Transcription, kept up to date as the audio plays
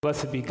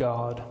Blessed be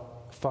God,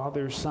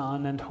 Father,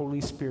 Son, and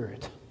Holy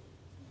Spirit.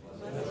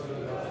 Blessed be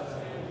God's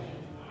name,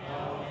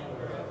 now and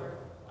forever.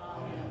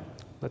 Amen.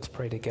 Let's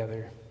pray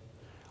together.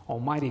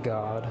 Almighty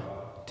God,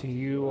 to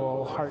you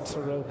all hearts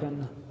are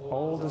open,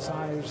 all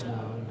desires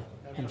known,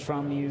 and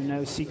from you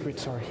no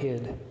secrets are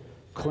hid.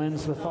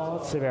 Cleanse the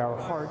thoughts of our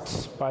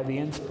hearts by the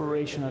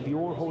inspiration of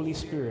your Holy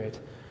Spirit,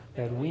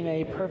 that we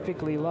may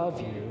perfectly love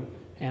you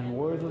and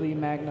worthily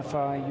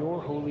magnify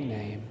your holy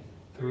name.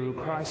 Through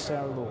Christ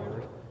our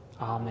Lord.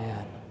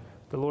 Amen.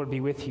 The Lord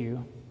be with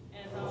you.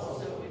 And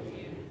also with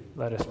you.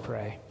 Let us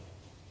pray.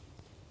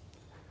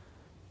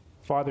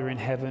 Father in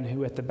heaven,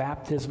 who at the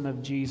baptism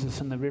of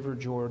Jesus in the river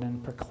Jordan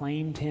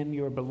proclaimed him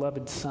your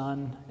beloved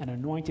Son and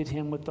anointed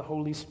him with the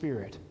Holy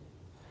Spirit,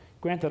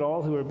 grant that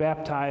all who are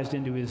baptized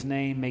into his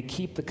name may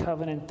keep the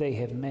covenant they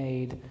have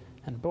made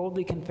and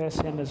boldly confess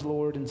him as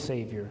Lord and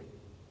Savior,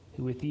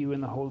 who with you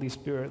in the Holy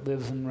Spirit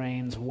lives and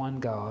reigns,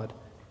 one God,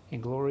 in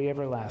glory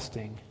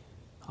everlasting.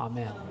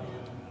 Amen. Amen.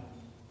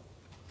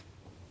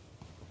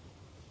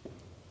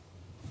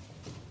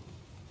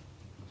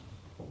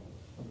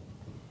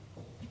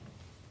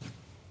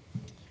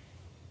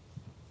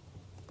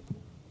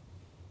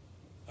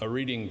 A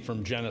reading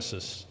from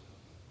Genesis.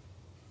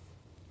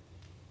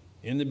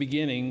 In the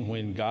beginning,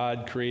 when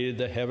God created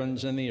the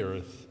heavens and the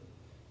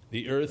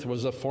earth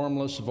was a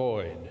formless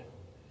void,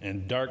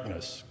 and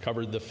darkness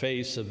covered the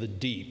face of the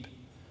deep,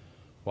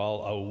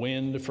 while a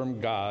wind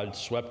from God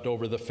swept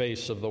over the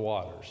face of the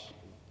waters.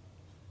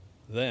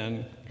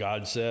 Then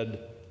God said,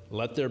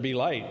 "Let there be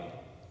light,"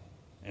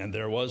 and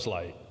there was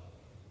light.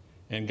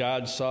 And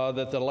God saw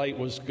that the light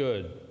was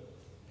good,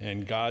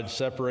 and God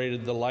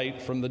separated the light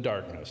from the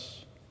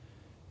darkness.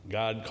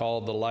 God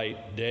called the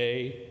light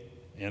day,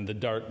 and the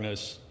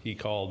darkness he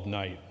called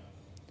night.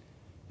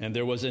 And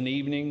there was an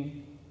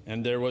evening,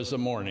 and there was a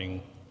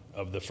morning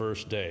of the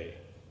first day.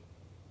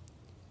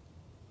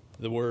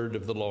 The word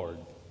of the Lord.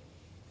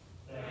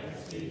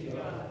 Thanks be to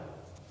God.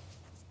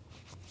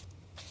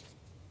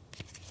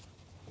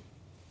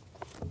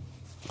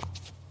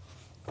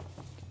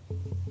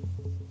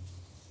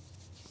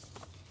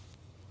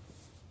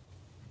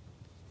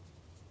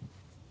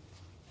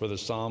 For the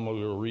psalm, we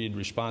will read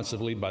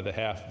responsively by the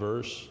half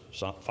verse,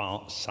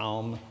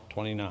 Psalm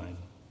 29.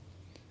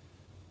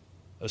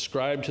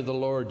 Ascribe to the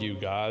Lord, you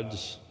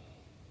gods.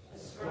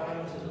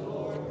 Ascribe to the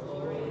Lord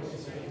glory and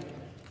strength.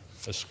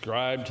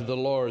 Ascribe to the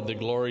Lord the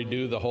glory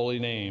due the holy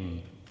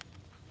name.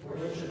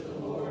 Worship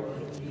the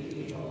Lord in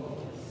beauty and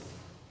holiness.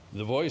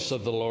 The voice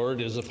of the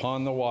Lord is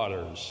upon the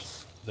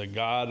waters. The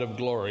God of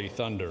glory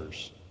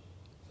thunders.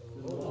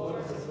 The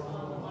Lord is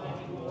upon the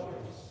mighty waters.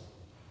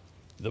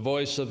 The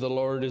voice of the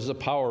Lord is a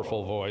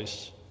powerful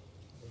voice.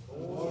 The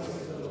voice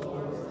of the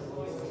Lord is a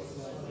voice of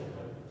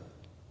thunder.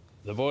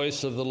 The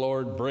voice of the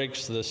Lord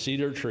breaks the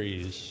cedar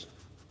trees.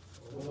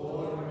 The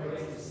Lord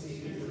breaks the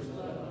cedars of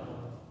Lebanon.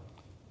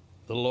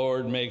 The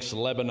Lord makes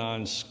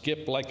Lebanon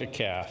skip like a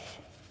calf.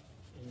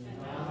 And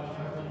Mount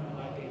Hermon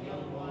like a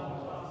young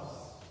wild ox.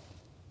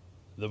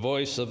 The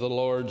voice of the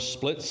Lord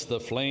splits the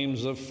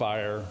flames of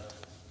fire.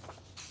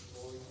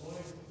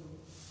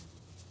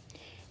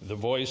 The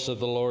voice of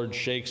the Lord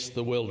shakes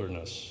the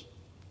wilderness.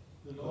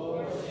 The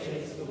Lord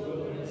shakes the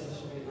wilderness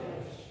of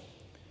Kadesh.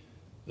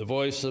 The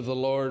voice of the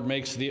Lord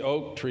makes the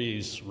oak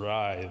trees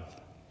writhe.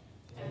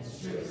 And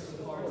strips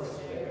the forest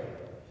bare.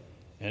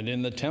 And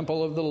in the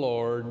temple of the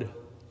Lord,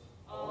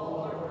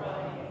 All are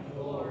crying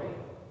glory.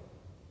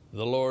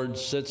 the Lord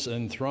sits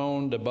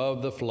enthroned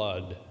above the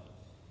flood.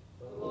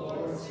 The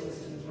Lord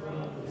sits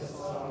enthroned as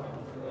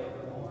sovereign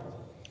forevermore.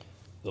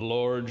 The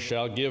Lord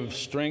shall give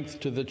strength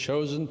to the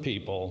chosen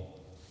people.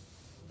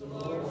 The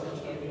Lord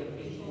shall give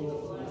the people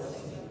a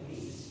blessing and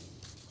peace.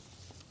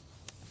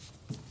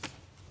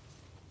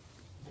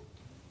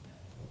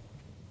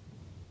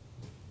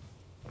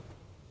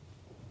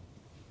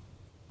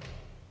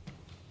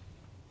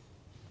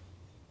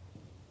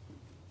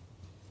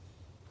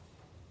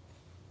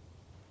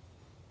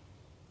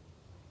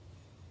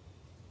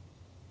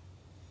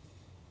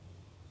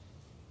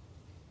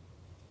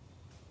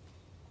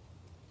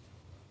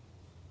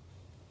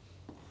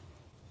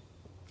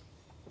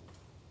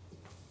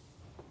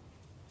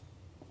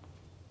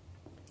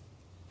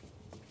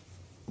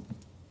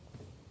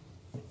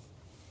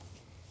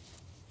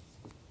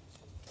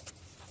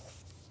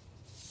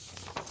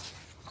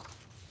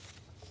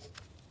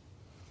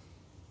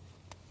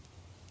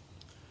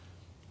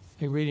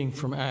 A reading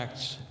from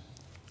Acts.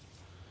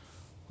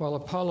 While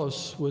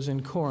Apollos was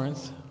in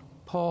Corinth,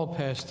 Paul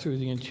passed through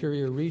the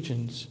interior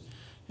regions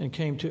and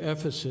came to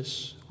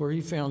Ephesus, where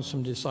he found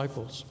some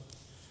disciples.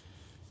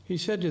 He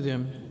said to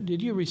them,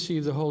 "Did you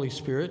receive the Holy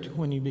Spirit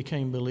when you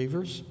became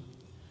believers?"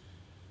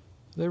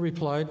 They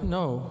replied,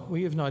 "No,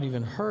 we have not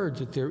even heard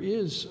that there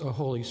is a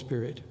Holy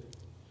Spirit."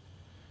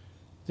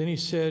 Then he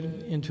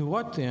said, "Into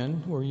what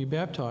then were you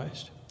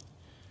baptized?"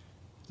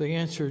 They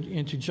answered,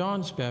 "Into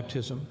John's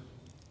baptism."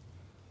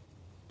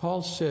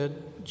 Paul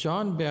said,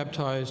 "John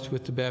baptized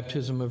with the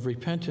baptism of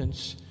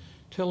repentance,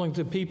 telling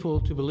the people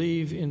to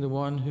believe in the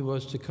one who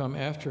was to come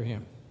after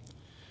him,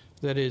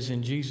 that is,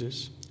 in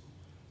Jesus.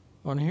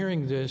 On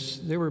hearing this,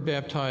 they were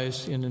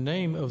baptized in the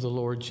name of the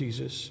Lord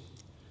Jesus.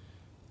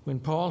 When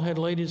Paul had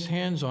laid his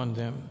hands on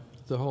them,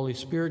 the Holy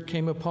Spirit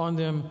came upon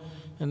them,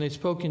 and they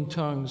spoke in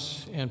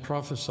tongues and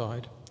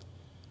prophesied.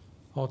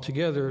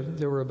 Altogether,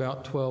 there were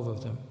about 12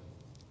 of them.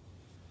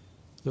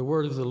 The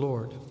word of the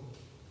Lord.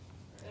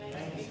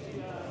 Thanks be to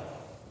God.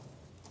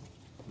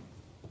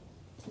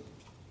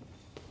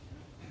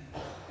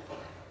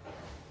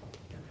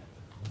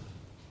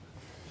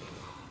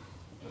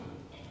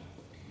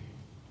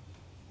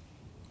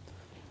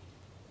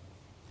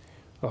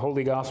 The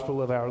Holy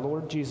Gospel of our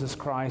Lord Jesus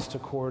Christ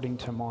according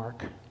to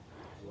Mark.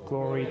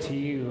 Glory to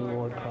you,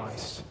 Lord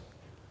Christ.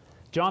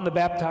 John the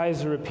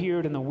Baptizer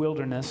appeared in the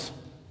wilderness,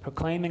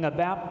 proclaiming a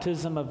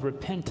baptism of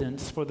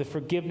repentance for the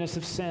forgiveness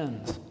of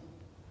sins.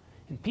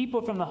 And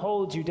people from the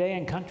whole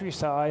Judean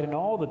countryside and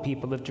all the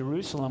people of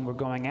Jerusalem were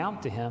going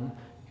out to him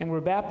and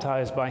were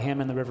baptized by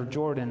him in the river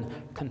Jordan,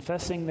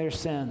 confessing their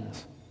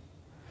sins.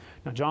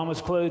 Now John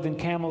was clothed in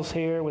camel's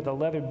hair with a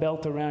leather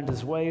belt around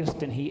his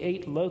waist, and he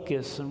ate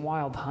locusts and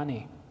wild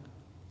honey.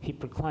 He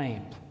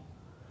proclaimed,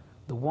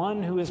 "The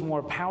one who is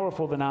more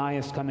powerful than I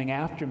is coming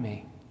after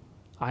me.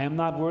 I am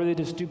not worthy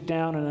to stoop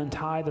down and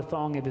untie the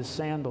thong of his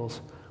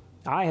sandals.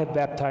 I have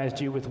baptized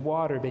you with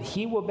water, but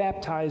he will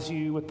baptize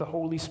you with the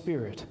Holy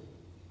Spirit."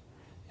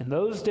 In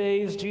those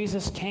days,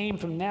 Jesus came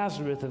from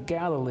Nazareth of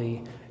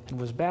Galilee and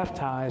was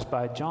baptized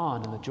by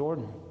John in the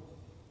Jordan.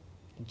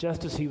 And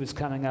just as he was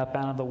coming up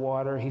out of the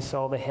water, he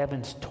saw the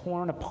heavens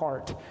torn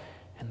apart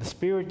and the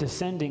Spirit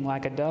descending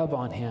like a dove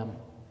on him.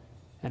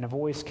 And a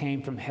voice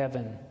came from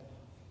heaven,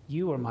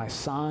 "You are my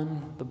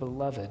Son, the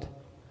Beloved.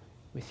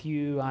 With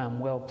you I am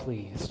well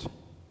pleased."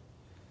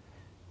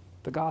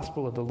 The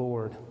Gospel of the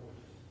Lord.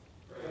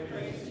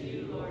 Praise to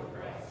you, Lord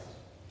Christ.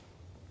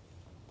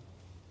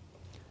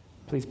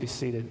 Please be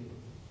seated.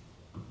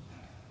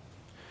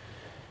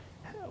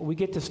 We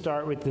get to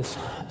start with this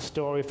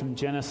story from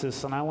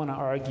Genesis, and I want to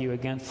argue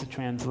against the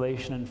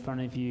translation in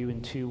front of you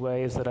in two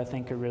ways that I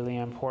think are really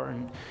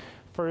important.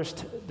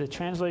 First, the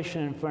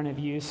translation in front of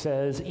you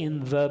says,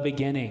 "in the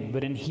beginning,"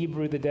 but in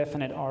Hebrew, the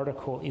definite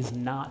article is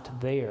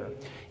not there.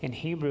 In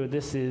Hebrew,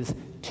 this is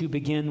 "to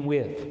begin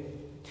with."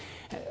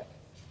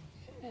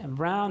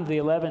 Around the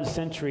 11th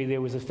century, there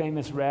was a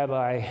famous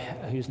rabbi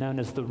who's known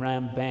as the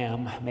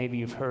Rambam. Maybe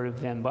you've heard of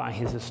him by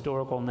his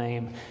historical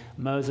name,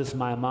 Moses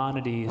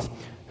Maimonides,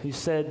 who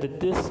said that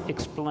this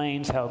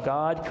explains how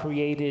God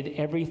created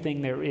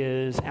everything there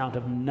is out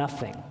of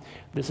nothing.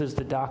 This is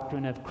the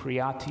doctrine of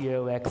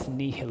creatio ex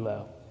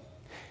nihilo.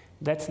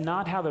 That's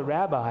not how the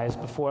rabbis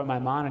before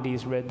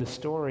Maimonides read the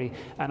story,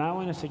 and I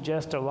want to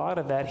suggest a lot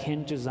of that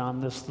hinges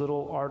on this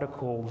little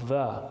article,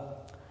 the.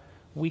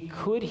 We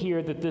could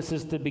hear that this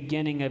is the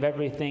beginning of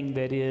everything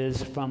that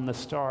is from the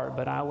start,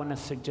 but I want to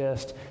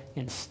suggest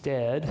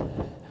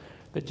instead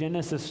the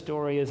Genesis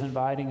story is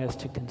inviting us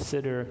to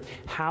consider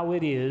how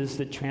it is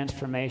that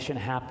transformation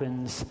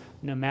happens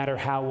no matter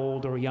how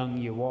old or young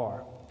you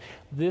are.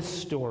 This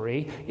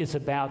story is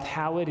about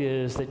how it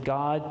is that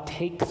God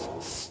takes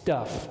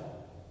stuff,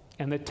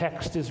 and the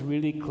text is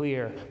really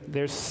clear.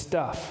 There's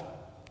stuff.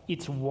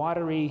 It's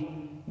watery,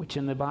 which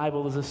in the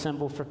Bible is a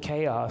symbol for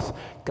chaos.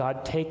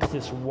 God takes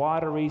this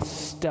watery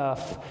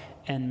stuff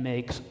and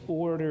makes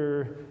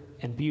order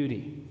and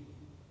beauty.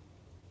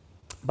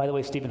 By the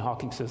way, Stephen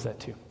Hawking says that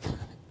too.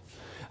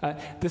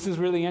 This is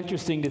really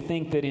interesting to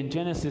think that in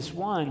Genesis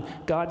 1,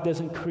 God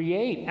doesn't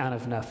create out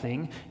of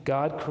nothing.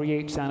 God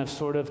creates out of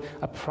sort of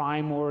a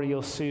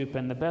primordial soup.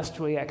 And the best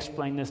way I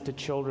explain this to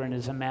children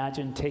is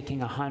imagine taking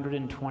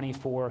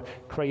 124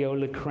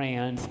 Crayola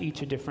crayons,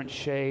 each a different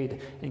shade,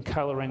 and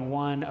coloring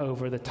one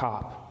over the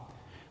top.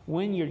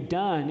 When you're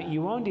done,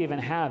 you won't even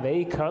have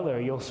a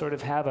color. You'll sort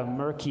of have a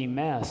murky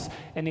mess.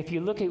 And if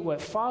you look at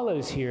what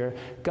follows here,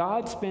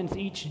 God spends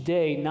each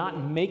day not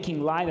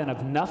making light out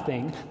of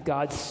nothing.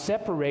 God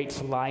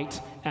separates light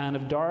out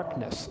of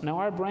darkness. Now,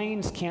 our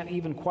brains can't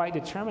even quite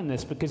determine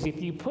this, because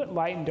if you put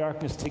light and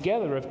darkness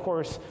together, of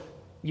course,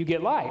 you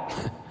get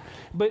light.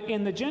 But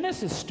in the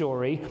Genesis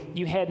story,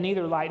 you had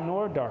neither light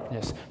nor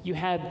darkness. You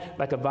had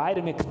like a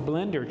Vitamix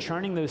blender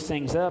churning those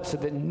things up so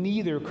that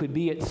neither could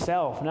be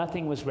itself.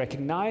 Nothing was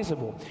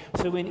recognizable.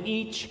 So in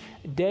each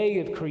day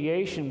of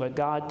creation, what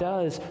God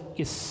does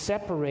is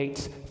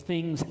separates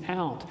things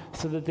out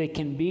so that they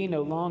can be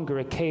no longer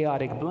a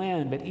chaotic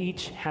blend, but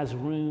each has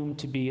room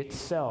to be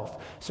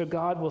itself. So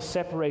God will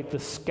separate the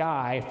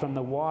sky from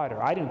the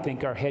water. I don't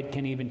think our head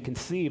can even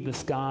conceive the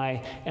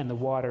sky and the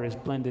water as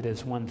blended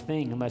as one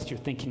thing, unless you're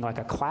thinking like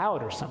a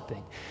cloud or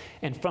something.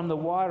 And from the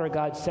water,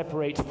 God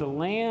separates the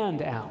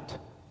land out.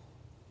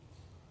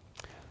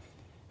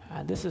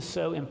 This is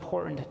so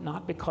important,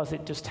 not because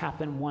it just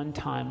happened one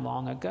time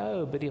long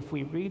ago, but if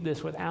we read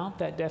this without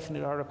that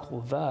definite article,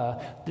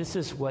 this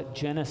is what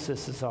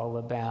Genesis is all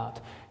about.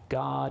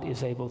 God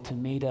is able to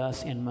meet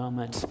us in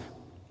moments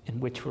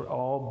in which we're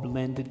all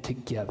blended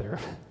together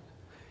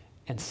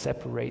and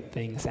separate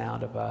things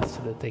out of us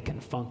so that they can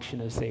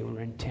function as they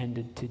were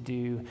intended to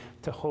do,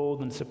 to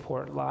hold and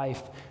support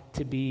life,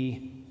 to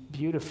be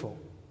beautiful.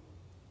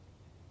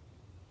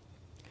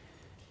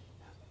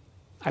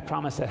 I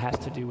promise that has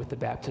to do with the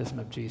baptism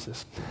of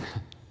Jesus.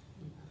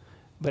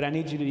 But I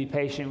need you to be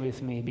patient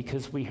with me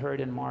because we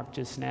heard in Mark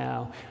just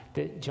now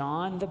that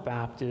John the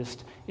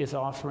Baptist is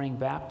offering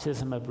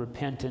baptism of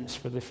repentance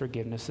for the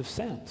forgiveness of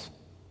sins.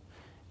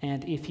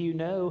 And if you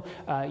know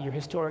your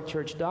historic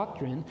church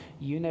doctrine,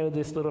 you know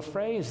this little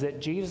phrase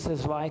that Jesus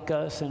is like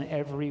us in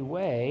every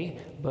way,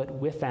 but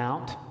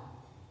without.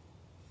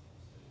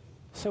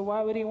 So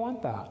why would he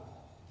want that?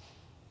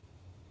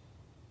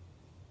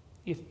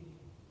 If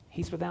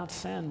he's without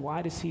sin,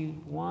 why does he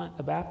want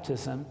a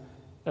baptism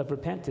of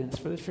repentance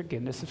for the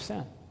forgiveness of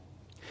sin?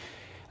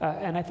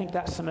 And I think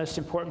that's the most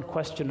important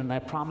question, and I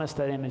promise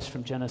that image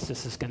from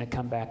Genesis is going to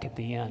come back at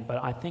the end.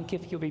 But I think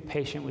if you'll be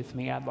patient with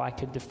me, I'd like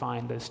to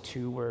define those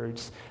two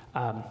words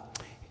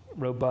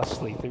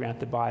robustly throughout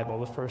the Bible.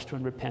 The first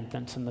one,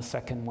 repentance, and the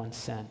second one,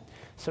 sin.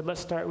 So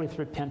let's start with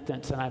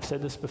repentance, and I've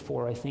said this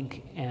before, I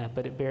think,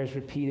 but it bears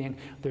repeating.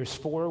 There's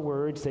 4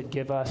 words that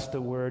give us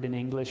the word in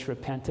English,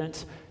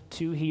 repentance.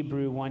 2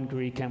 Hebrew, 1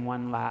 Greek, and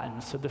 1 Latin.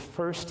 So the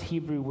first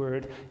Hebrew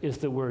word is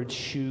the word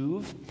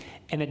shuv,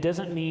 and it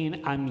doesn't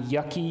mean I'm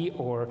yucky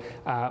or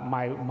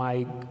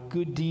my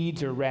good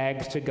deeds are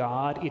rags to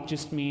God. It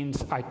just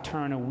means I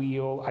turn a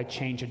wheel, I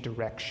change a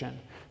direction.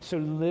 So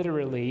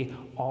literally,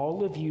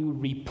 all of you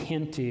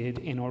repented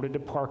in order to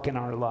park in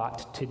our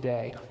lot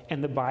today,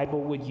 and the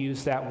Bible would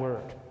use that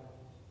word.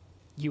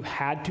 You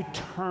had to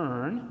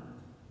turn.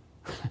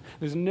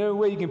 There's no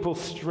way you can pull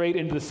straight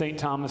into the St.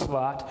 Thomas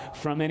lot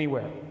from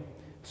anywhere.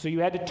 So you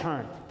had to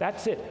turn.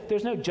 That's it.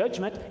 There's no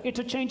judgment. It's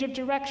a change of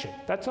direction.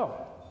 That's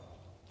all.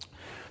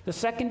 The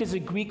second is a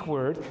Greek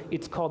word.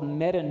 It's called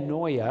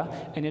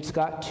metanoia, and it's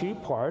got 2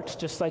 parts.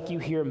 Just like you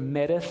hear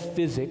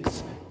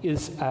metaphysics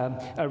is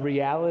a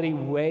reality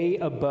way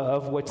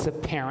above what's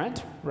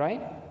apparent,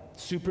 right?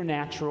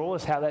 Supernatural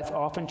is how that's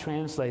often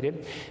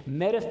translated.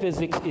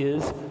 Metaphysics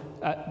is,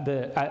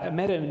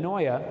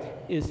 metanoia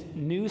is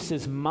nous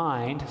is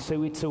mind,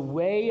 so it's a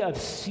way of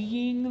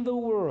seeing the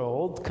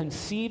world,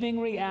 conceiving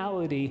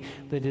reality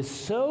that is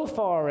so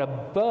far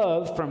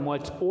above from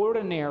what's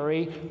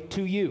ordinary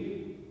to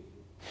you.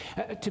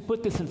 To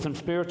put this in some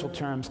spiritual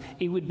terms,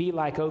 it would be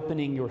like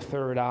opening your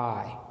third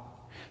eye.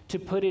 To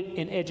put it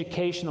in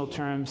educational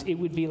terms, it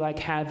would be like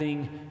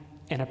having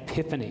an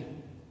epiphany.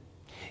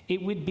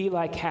 It would be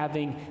like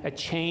having a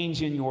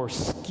change in your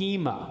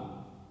schema.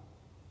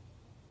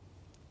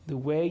 The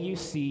way you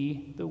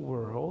see the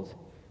world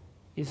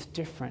is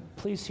different.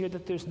 Please hear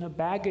that there's no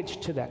baggage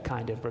to that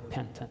kind of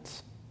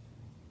repentance.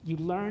 You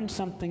learned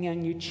something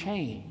and you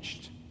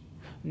changed.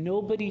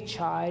 Nobody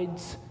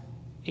chides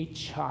a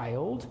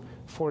child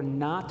for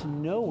not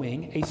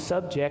knowing a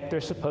subject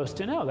they're supposed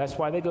to know. That's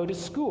why they go to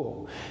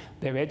school.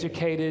 They're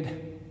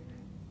educated,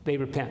 they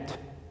repent.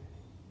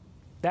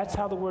 That's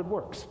how the word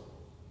works.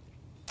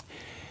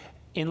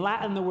 In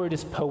Latin, the word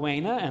is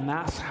poena, and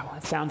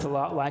it sounds a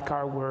lot like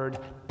our word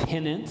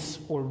penance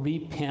or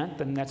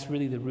repent, and that's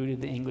really the root of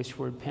the English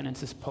word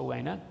penance is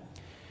poena.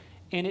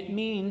 And it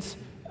means,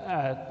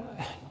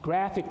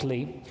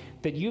 graphically,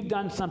 that you've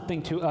done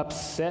something to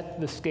upset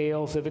the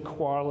scales of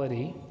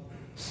equality,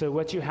 so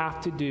what you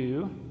have to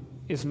do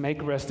is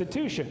make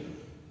restitution.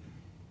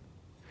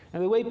 Now,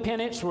 the way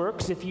penance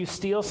works, if you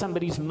steal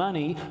somebody's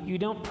money, you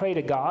don't pray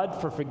to God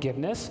for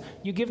forgiveness.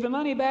 You give the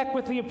money back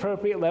with the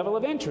appropriate level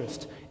of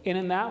interest. And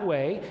in that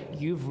way,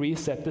 you've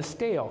reset the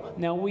scale.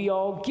 Now, we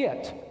all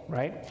get,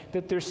 right,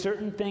 that there's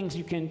certain things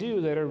you can do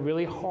that are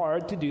really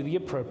hard to do the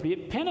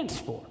appropriate penance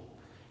for.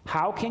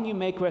 How can you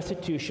make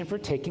restitution for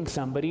taking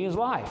somebody's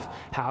life?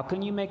 How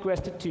can you make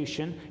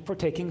restitution for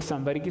taking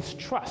somebody's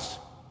trust?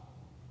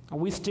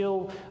 We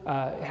still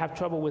have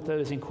trouble with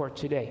those in court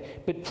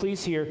today. But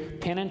please hear,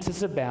 penance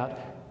is about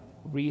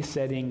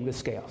resetting the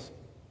scales.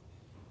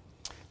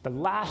 The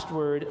last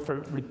word for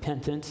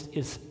repentance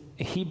is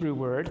a Hebrew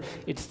word.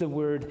 It's the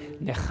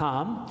word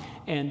necham,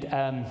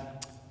 and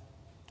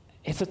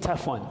it's a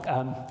tough one.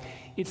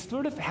 It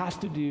sort of has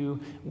to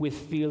do with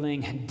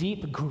feeling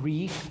deep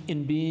grief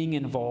in being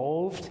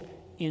involved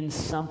in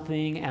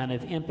something out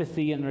of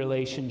empathy and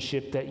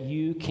relationship that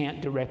you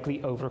can't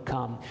directly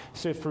overcome.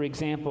 So, for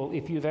example,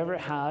 if you've ever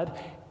had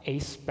a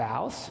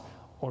spouse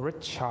or a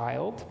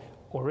child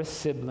or a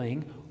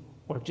sibling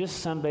or just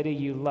somebody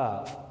you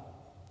love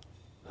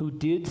who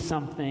did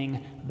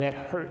something that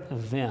hurt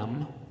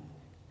them,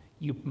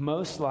 you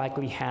most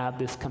likely have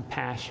this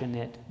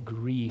compassionate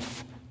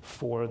grief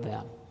for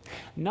them.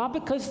 Not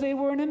because they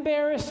were an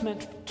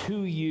embarrassment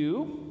to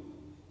you,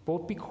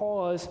 but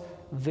because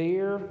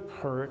their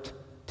hurt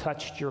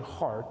touched your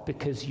heart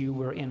because you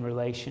were in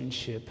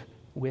relationship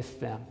with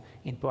them.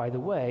 And by the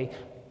way,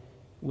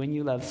 when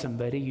you love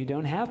somebody, you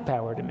don't have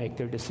power to make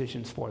their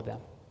decisions for them.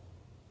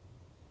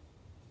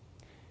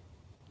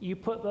 You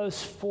put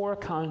those 4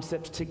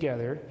 concepts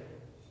together,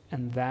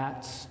 and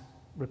that's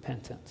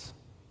repentance.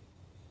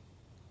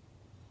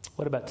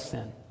 What about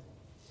sin?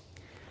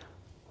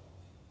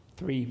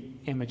 3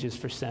 images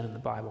for sin in the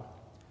Bible.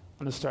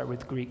 I'm going to start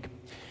with Greek.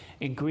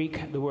 In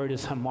Greek, the word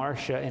is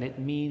hamartia, and it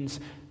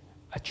means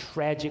a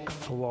tragic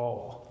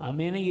flaw.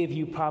 Many of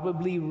you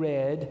probably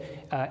read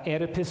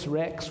Oedipus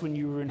Rex when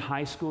you were in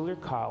high school or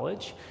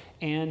college,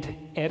 and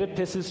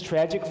Oedipus's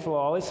tragic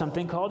flaw is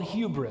something called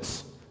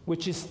hubris,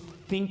 which is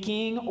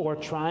thinking or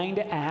trying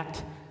to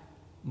act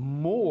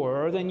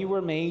more than you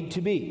were made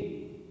to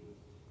be.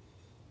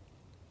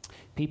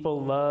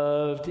 People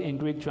loved in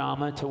Greek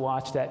drama to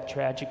watch that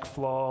tragic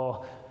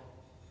flaw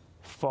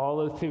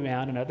follow through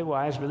around an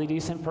otherwise really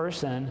decent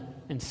person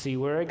and see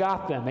where it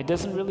got them. It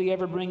doesn't really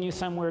ever bring you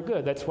somewhere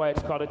good. That's why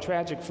it's called a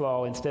tragic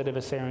flaw instead of a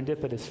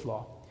serendipitous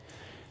flaw.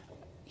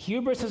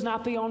 Hubris is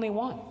not the only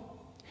one.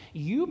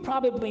 You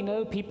probably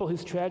know people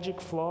whose tragic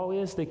flaw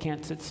is they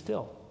can't sit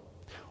still.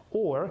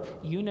 Or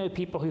you know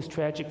people whose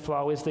tragic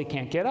flaw is they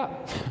can't get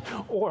up.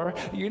 Or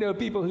you know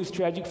people whose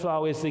tragic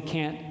flaw is they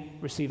can't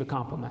receive a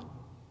compliment.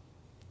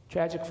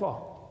 Tragic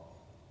flaw.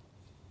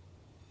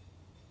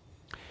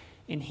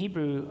 In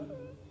Hebrew,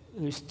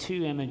 there's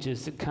two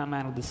images that come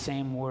out of the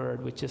same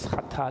word, which is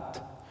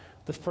chatat.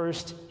 The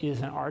first is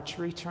an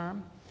archery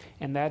term,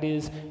 and that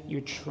is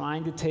you're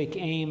trying to take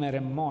aim at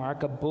a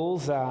mark, a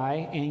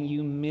bullseye, and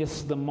you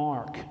miss the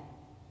mark.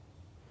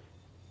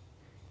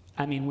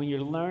 I mean, when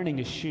you're learning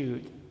to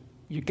shoot,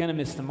 you're going to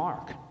miss the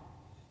mark.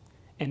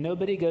 And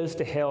nobody goes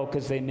to hell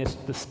because they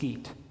missed the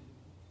skeet.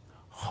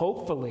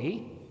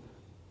 Hopefully,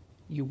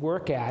 you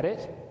work at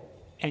it,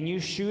 and you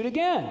shoot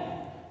again,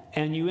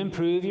 and you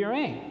improve your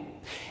aim.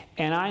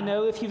 And I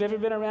know if you've ever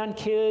been around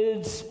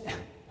kids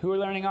who are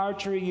learning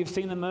archery, you've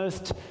seen the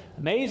most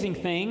amazing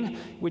thing,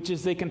 which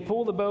is they can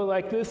pull the bow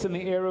like this and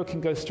the arrow can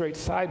go straight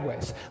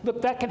sideways.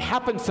 Look, that can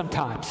happen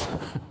sometimes.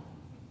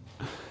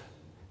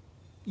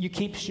 You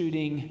keep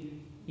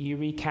shooting, you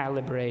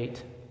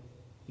recalibrate,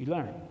 you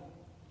learn.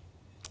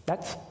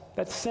 That's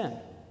sin.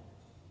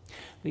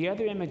 The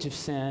other image of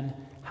sin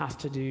has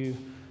to do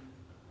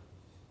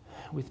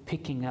with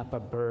picking up a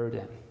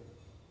burden.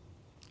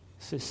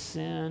 So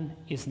sin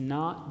is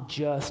not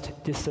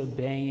just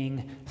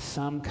disobeying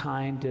some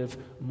kind of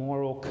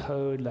moral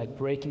code like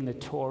breaking the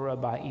Torah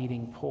by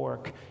eating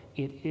pork.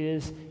 It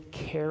is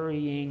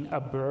carrying a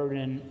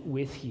burden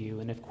with you.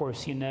 And of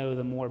course, you know,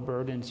 the more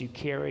burdens you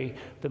carry,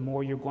 the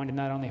more you're going to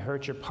not only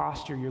hurt your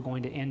posture, you're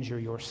going to injure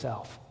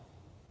yourself.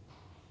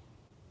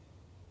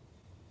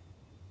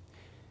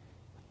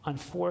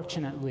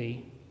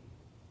 Unfortunately,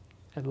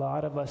 a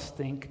lot of us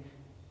think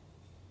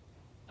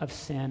of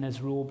sin as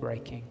rule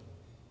breaking.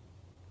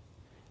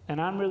 And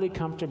I'm really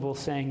comfortable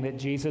saying that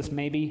Jesus,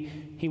 maybe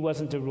he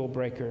wasn't a rule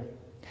breaker,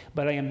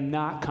 but I am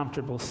not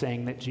comfortable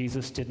saying that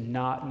Jesus did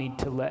not need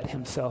to let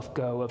himself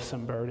go of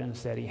some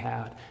burdens that he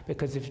had.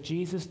 Because if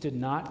Jesus did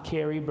not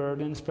carry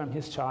burdens from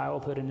his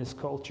childhood and his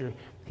culture,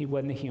 he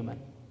wasn't a human.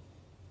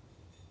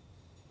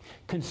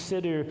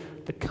 Consider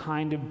the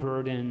kind of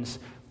burdens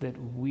that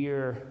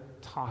we're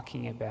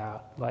talking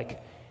about,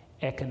 like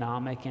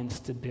economic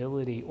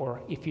instability,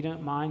 or if you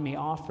don't mind me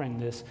offering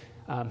this,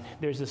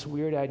 there's this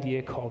weird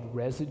idea called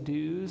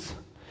residues.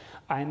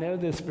 I know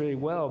this very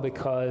well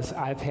because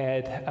I've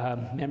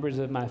had members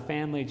of my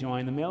family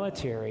join the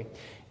military,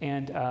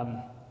 and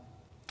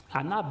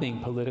I'm not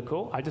being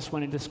political. I just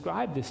want to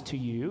describe this to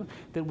you,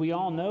 that we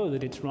all know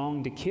that it's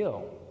wrong to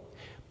kill.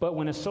 But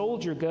when a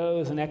soldier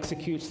goes and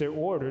executes their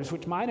orders,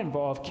 which might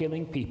involve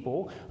killing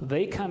people,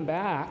 they come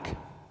back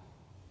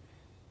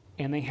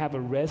and they have a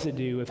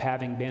residue of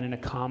having been in a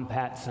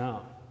combat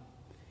zone.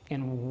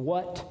 And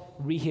what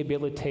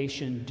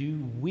rehabilitation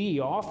do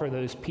we offer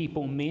those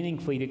people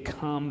meaningfully to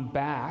come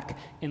back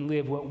and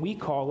live what we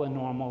call a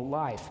normal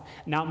life?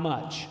 Not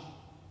much.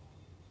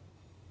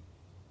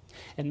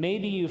 And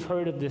maybe you've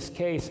heard of this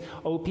case,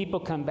 people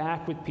come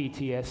back with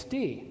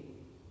PTSD.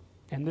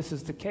 And this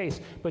is the case.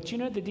 But you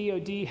know, the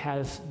DoD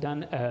has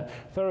done a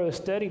thorough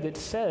study that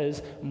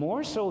says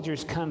more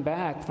soldiers come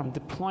back from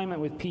deployment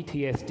with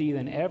PTSD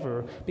than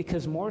ever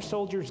because more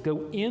soldiers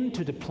go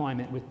into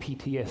deployment with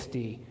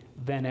PTSD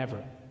than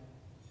ever.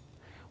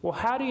 Well,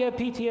 how do you have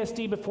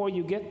PTSD before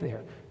you get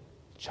there?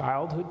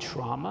 Childhood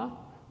trauma,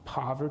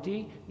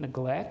 poverty,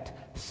 neglect,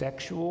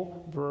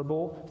 sexual,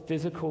 verbal,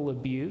 physical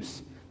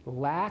abuse,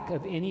 lack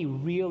of any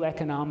real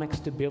economic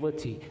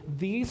stability.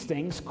 These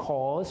things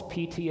cause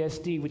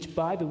PTSD, which,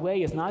 by the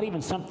way, is not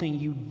even something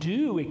you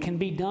do. It can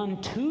be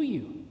done to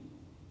you.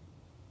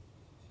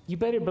 You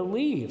better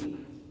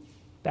believe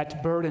that's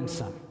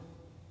burdensome.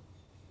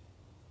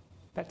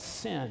 That's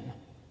sin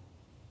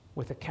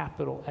with a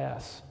capital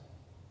S.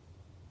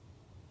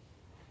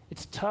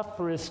 It's tough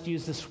for us to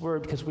use this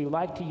word because we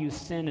like to use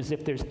sin as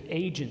if there's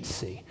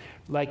agency,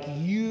 like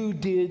you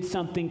did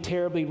something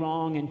terribly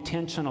wrong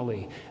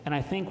intentionally. And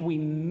I think we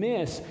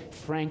miss,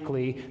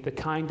 frankly, the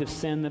kind of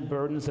sin that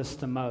burdens us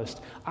the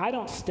most. I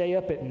don't stay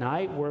up at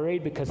night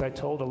worried because I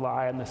told a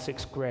lie in the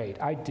 6th grade.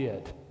 I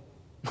did.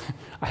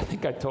 I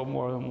think I told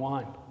more than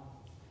one.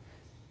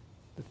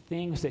 The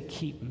things that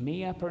keep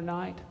me up at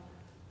night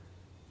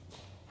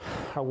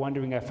are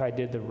wondering if I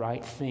did the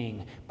right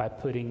thing by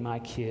putting my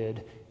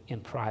kid in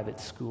private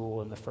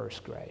school in the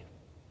 1st grade.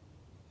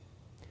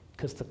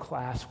 Because the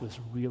class was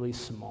really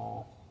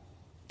small.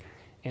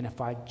 And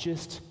if I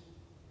just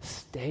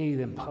stayed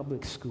in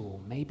public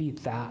school. Maybe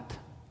that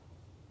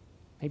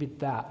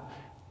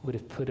would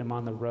have put him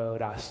on the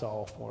road I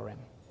saw for him.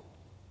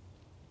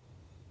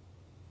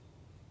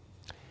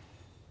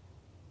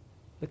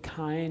 The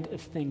kind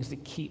of things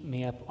that keep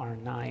me up our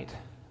night,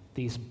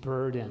 these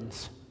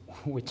burdens,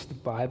 which the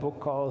Bible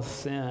calls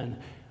sin,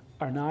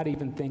 are not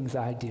even things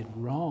I did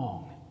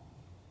wrong.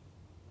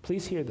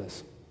 Please hear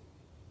this.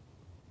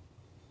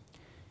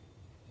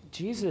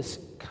 Jesus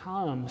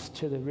comes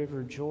to the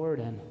River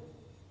Jordan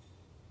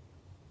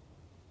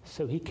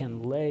so he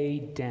can lay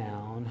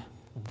down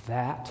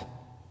that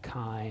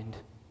kind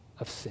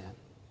of sin.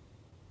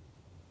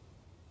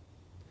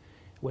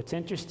 What's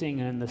interesting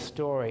in the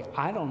story,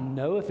 I don't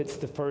know if it's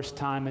the first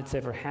time it's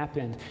ever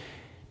happened,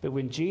 but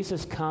when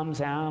Jesus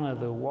comes out of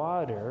the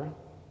water,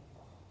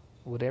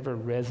 whatever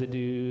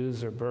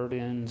residues or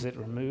burdens it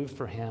removed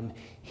for him,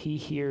 he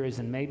hears,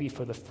 and maybe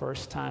for the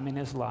first time in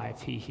his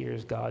life, he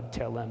hears God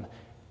tell him,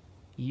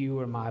 "You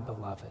are my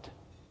beloved."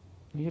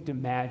 You have to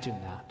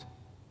imagine that.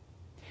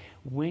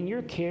 When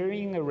you're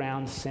carrying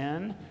around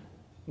sin,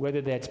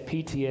 whether that's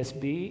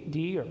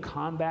PTSD or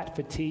combat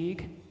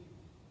fatigue,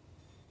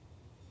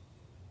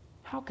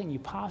 how can you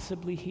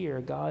possibly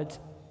hear God's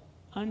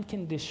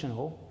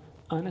unconditional,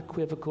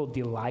 unequivocal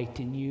delight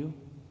in you?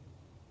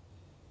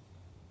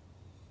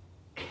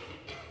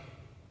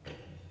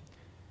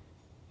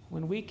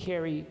 When we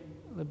carry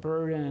the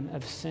burden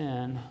of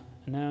sin,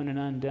 known and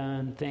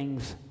undone,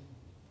 things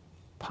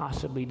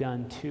possibly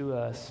done to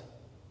us,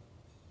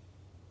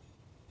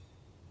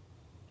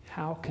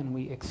 how can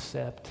we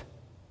accept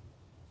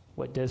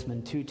what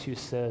Desmond Tutu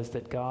says,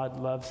 that God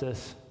loves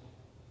us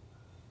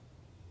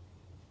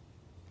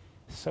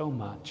so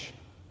much,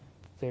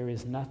 there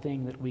is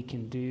nothing that we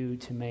can do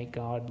to make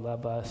God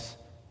love us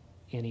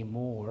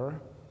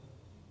anymore,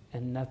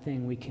 and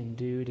nothing we can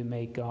do to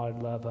make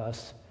God love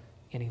us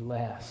any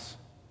less.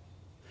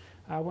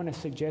 I want to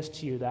suggest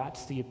to you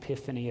that's the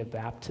epiphany of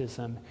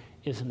baptism,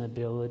 is an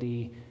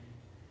ability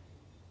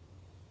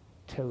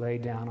to lay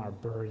down our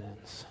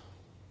burdens.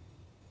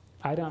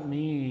 I don't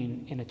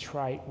mean in a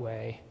trite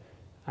way.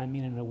 I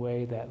mean in a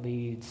way that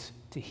leads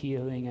to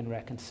healing and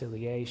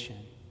reconciliation.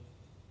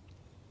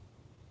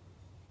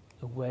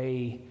 A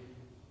way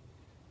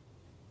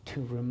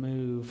to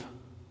remove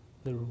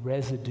the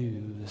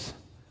residues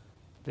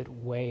that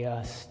weigh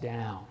us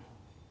down.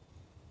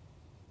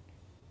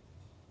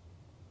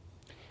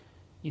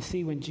 You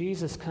see, when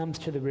Jesus comes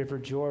to the River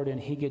Jordan,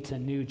 he gets a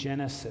new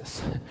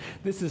Genesis.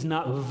 This is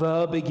not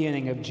the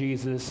beginning of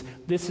Jesus.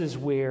 This is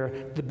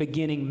where the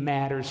beginning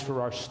matters for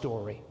our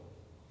story.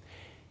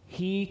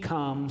 He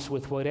comes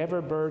with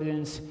whatever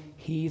burdens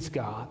he's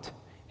got,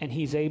 and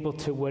he's able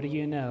to, what do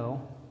you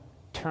know,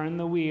 turn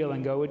the wheel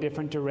and go a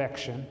different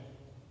direction.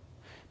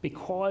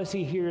 Because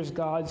he hears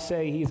God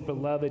say he's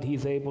beloved,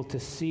 he's able to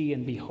see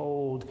and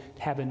behold,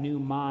 have a new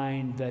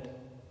mind that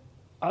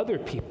other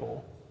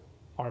people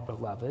are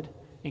beloved,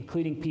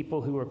 including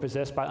people who are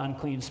possessed by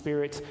unclean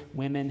spirits,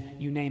 women,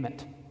 you name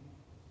it.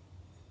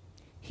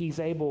 He's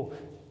able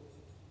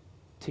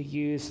to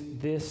use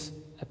this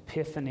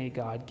epiphany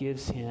God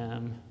gives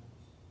him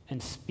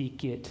and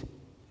speak it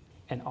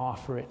and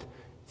offer it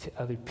to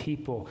other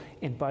people.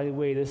 And by the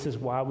way, this is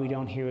why we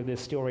don't hear this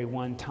story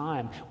one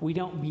time. We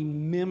don't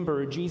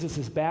remember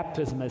Jesus'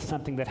 baptism as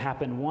something that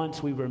happened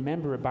once. We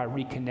remember it by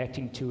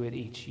reconnecting to it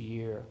each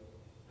year.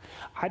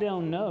 I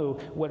don't know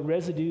what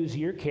residues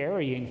you're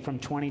carrying from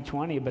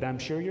 2020, but I'm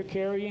sure you're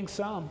carrying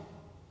some.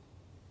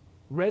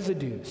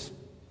 Residues,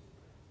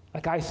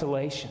 like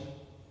isolation.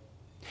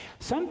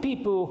 Some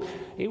people,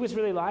 it was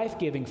really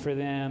life-giving for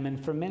them,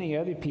 and for many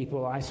other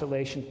people,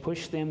 isolation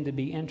pushed them to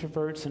be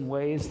introverts in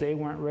ways they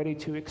weren't ready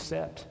to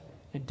accept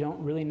and don't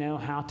really know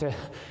how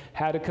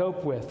to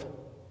cope with.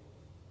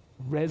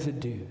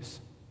 Residues.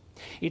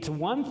 It's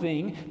one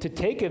thing to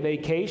take a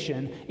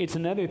vacation, it's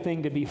another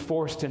thing to be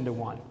forced into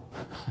one.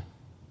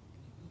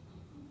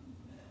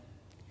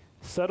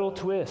 Subtle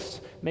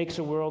twist makes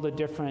a world of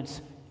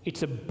difference.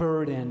 It's a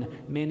burden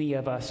many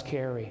of us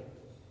carry.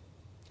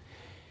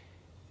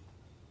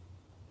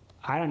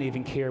 I don't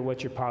even care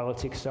what your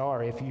politics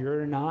are. If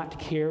you're not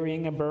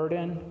carrying a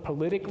burden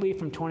politically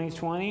from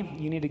 2020,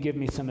 you need to give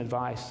me some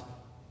advice.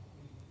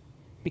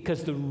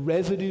 Because the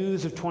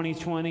residues of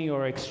 2020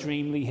 are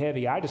extremely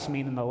heavy. I just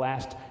mean in the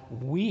last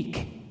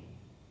week.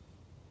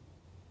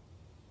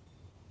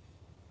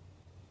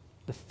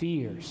 The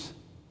fears,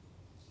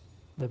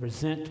 the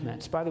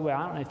resentments. By the way,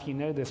 I don't know if you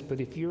know this, but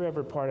if you're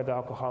ever part of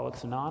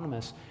Alcoholics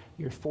Anonymous,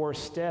 your fourth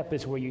step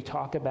is where you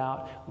talk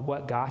about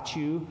what got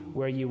you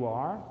where you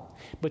are.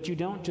 But you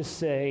don't just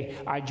say,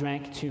 I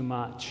drank too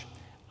much.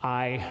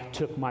 I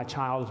took my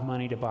child's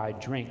money to buy a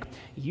drink.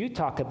 You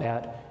talk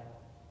about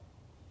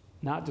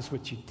not just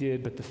what you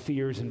did, but the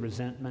fears and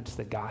resentments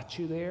that got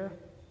you there.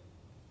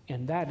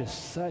 And that is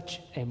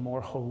such a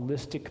more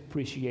holistic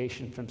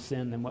appreciation from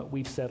sin than what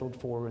we've settled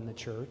for in the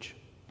church.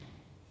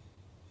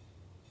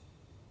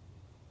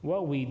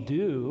 What we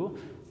do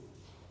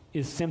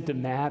is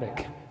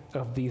symptomatic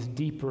of these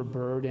deeper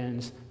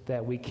burdens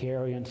that we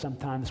carry, and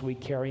sometimes we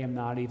carry them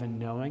not even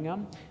knowing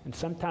them, and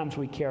sometimes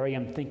we carry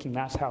them thinking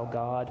that's how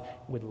God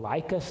would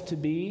like us to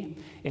be.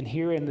 And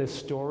here in this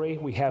story,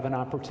 we have an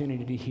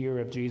opportunity to hear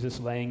of Jesus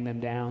laying them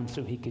down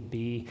so he could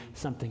be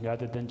something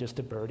other than just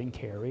a burden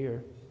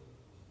carrier.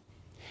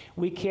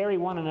 We carry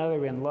one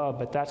another in love,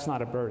 but that's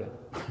not a burden.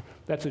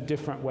 That's a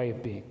different way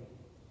of being.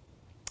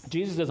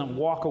 Jesus doesn't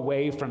walk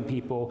away from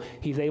people.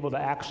 He's able to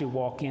actually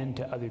walk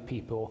into other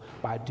people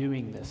by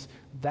doing this.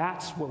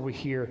 That's what we're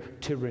here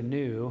to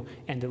renew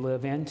and to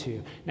live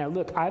into. Now,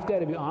 look, I've got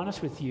to be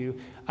honest with you.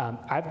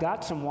 I've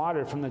got some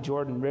water from the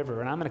Jordan River,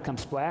 and I'm going to come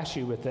splash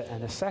you with it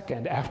in a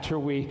second after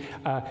we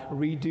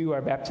redo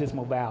our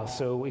baptismal vows.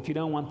 So if you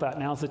don't want that,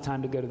 now's the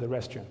time to go to the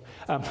restroom.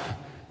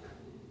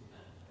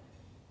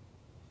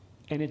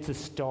 And it's a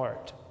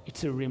start.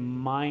 It's a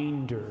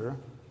reminder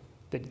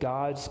that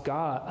God's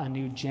got a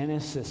new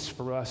Genesis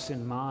for us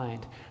in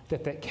mind,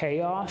 that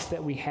chaos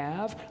that we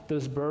have,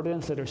 those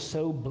burdens that are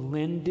so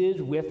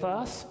blended with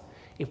us,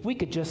 if we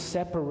could just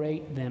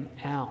separate them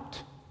out,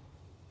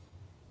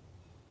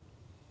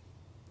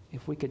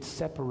 if we could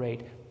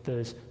separate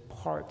those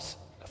parts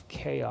of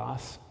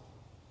chaos,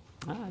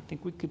 I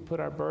think we could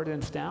put our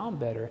burdens down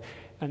better.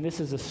 And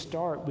this is a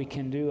start. We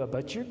can do it.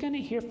 But you're going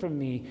to hear from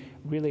me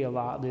really a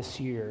lot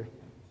this year.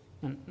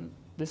 And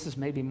this is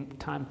maybe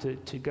time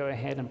to go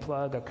ahead and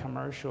plug a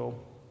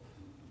commercial.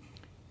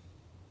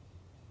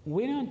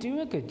 We don't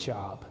do a good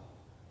job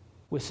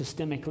with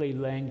systemically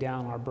laying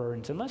down our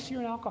burdens, unless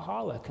you're an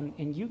alcoholic,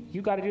 and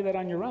you got to do that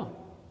on your own.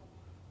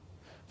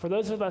 For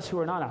those of us who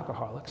are not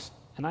alcoholics,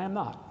 and I am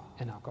not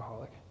an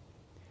alcoholic,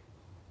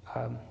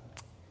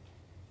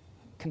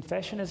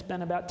 confession has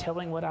been about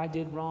telling what I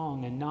did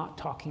wrong and not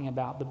talking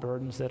about the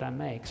burdens that I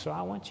make. So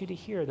I want you to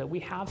hear that we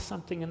have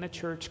something in the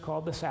church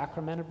called the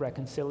Sacrament of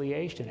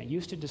Reconciliation. It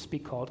used to just be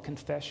called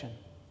confession.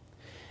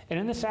 And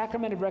in the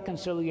Sacrament of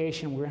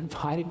Reconciliation, we're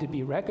invited to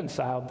be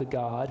reconciled to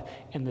God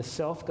and the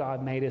self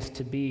God made us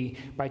to be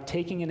by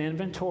taking an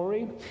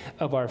inventory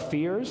of our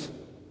fears,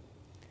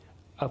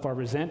 of our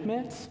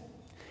resentments,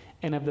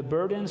 and of the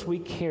burdens we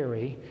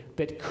carry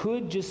that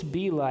could just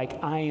be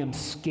like, I am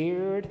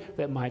scared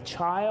that my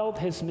child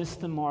has missed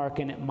the mark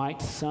and it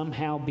might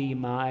somehow be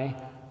my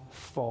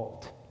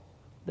fault.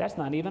 That's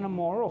not even a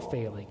moral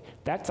failing.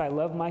 That's, I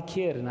love my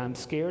kid and I'm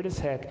scared as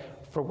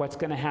heck for what's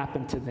going to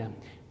happen to them.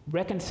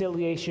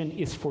 Reconciliation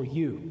is for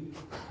you.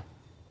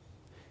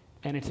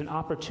 And it's an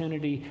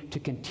opportunity to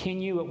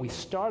continue what we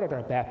started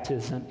our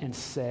baptism and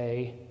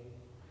say,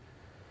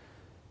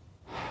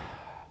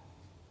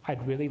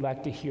 I'd really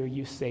like to hear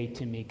you say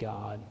to me,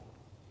 God,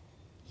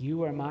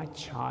 you are my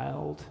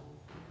child,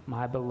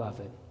 my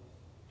beloved,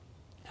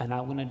 and I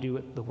want to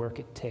do the work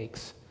it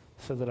takes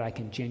so that I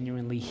can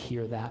genuinely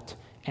hear that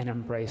and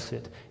embrace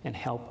it and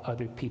help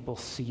other people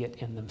see it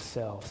in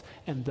themselves.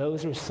 And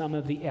those are some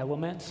of the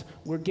elements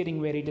we're getting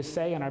ready to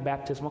say in our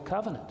baptismal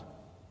covenant.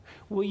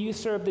 Will you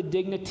serve the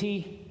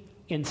dignity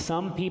in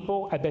some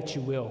people? I bet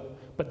you will,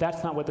 but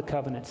that's not what the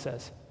covenant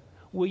says.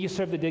 Will you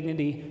serve the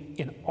dignity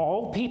in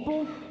all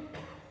people?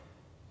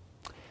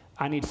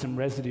 I need some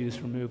residues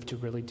removed to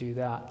really do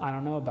that. I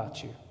don't know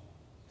about you.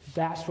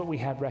 That's what we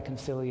have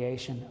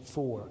reconciliation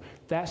for.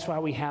 That's why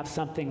we have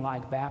something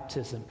like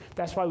baptism.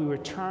 That's why we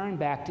return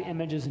back to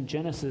images in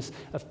Genesis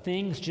of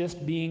things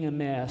just being a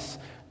mess,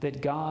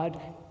 that God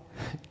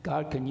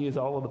can use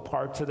all of the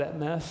parts of that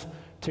mess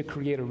to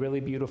create a really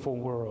beautiful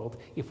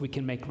world if we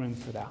can make room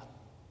for that.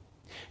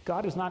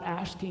 God is not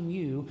asking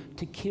you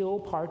to kill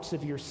parts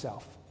of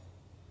yourself.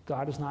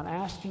 God is not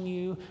asking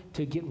you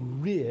to get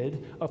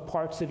rid of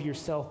parts of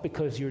yourself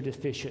because you're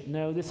deficient.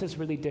 No, this is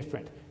really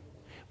different.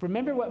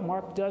 Remember what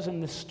Mark does in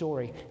this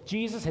story.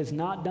 Jesus has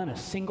not done a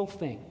single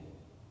thing.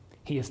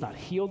 He has not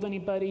healed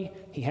anybody.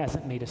 He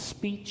hasn't made a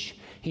speech.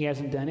 He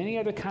hasn't done any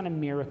other kind of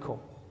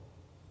miracle.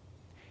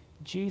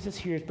 Jesus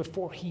hears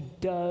before he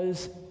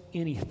does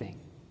anything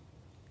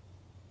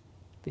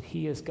that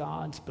he is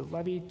God's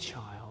beloved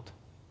child,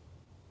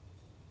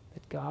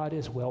 that God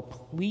is well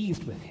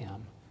pleased with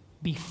him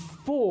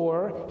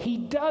before he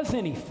does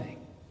anything.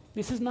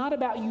 This is not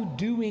about you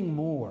doing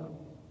more.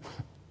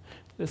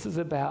 This is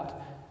about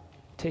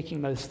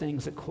taking those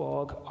things that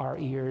clog our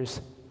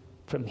ears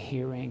from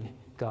hearing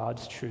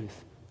God's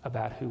truth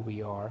about who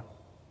we are.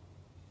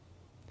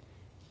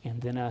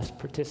 And then us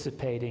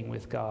participating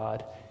with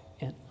God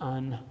in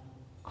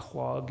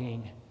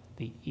unclogging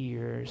the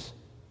ears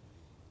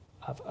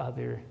of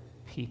other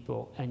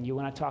people. And you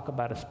want to talk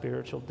about a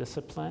spiritual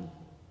discipline?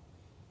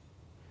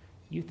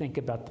 You think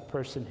about the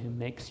person who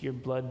makes your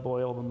blood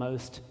boil the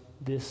most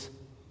this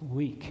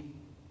week.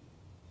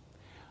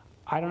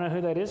 I don't know who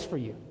that is for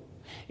you.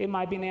 It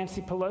might be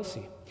Nancy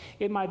Pelosi.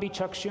 It might be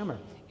Chuck Schumer.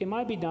 It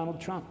might be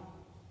Donald Trump.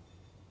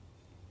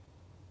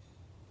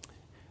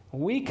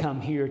 We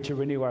come here to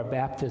renew our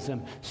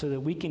baptism so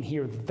that we can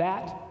hear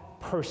that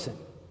person.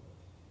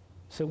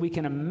 So we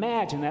can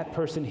imagine that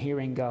person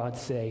hearing God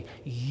say,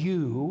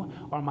 you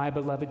are my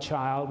beloved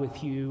child,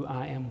 with you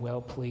I am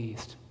well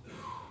pleased.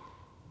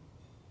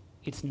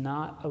 It's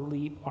not a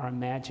leap our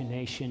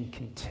imagination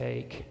can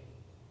take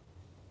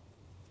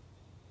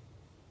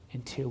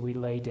until we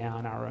lay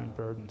down our own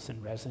burdens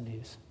and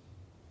residues.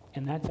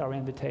 And that's our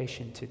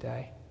invitation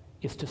today,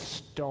 is to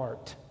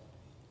start.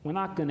 We're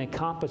not going to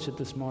accomplish it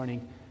this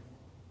morning,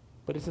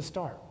 but it's a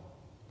start.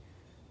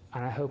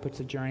 And I hope it's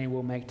a journey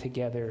we'll make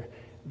together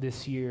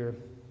this year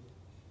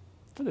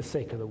for the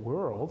sake of the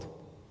world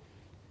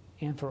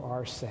and for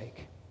our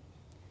sake.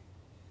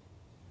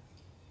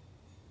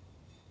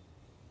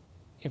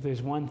 If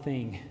there's one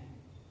thing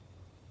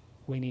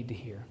we need to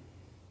hear,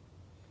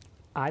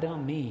 I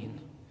don't mean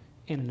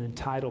in an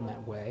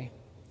entitlement way.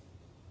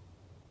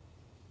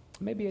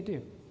 Maybe I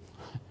do.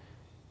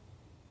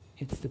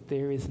 It's that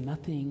there is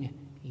nothing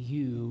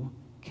you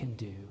can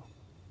do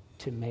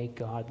to make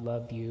God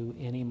love you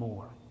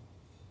anymore,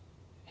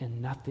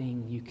 and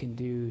nothing you can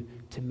do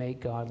to make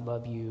God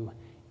love you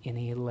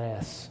any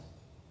less.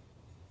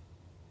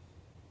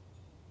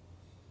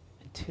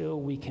 Until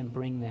we can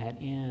bring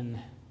that in,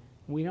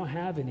 we don't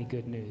have any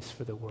good news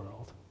for the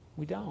world.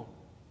 We don't.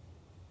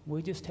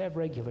 We just have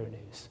regular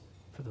news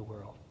for the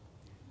world.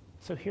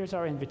 So here's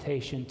our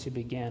invitation to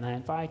begin. I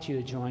invite you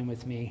to join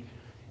with me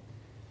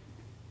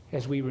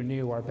as we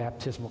renew our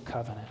baptismal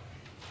covenant.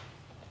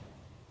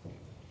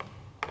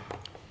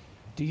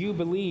 Do you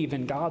believe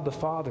in God the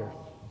Father?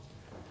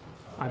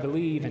 I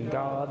believe in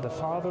God the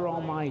Father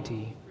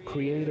Almighty,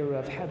 creator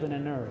of heaven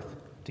and earth.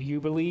 Do you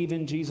believe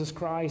in Jesus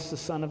Christ, the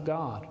Son of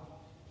God?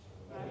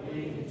 I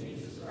believe in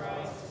Jesus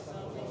Christ, the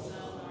Son of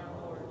Son,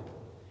 our Lord.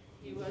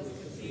 He was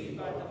conceived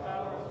by the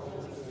power of the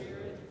Holy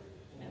Spirit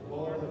and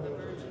born of the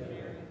Virgin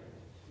Mary.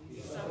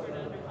 He suffered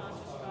under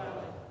Pontius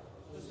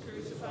Pilate, was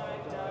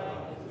crucified,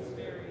 died, and was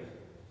buried.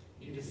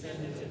 He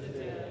descended to the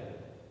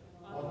dead.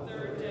 On the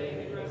third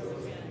day he rose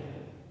again.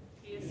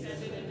 He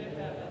ascended into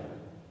heaven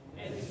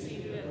and is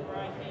seated at the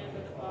right hand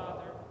of the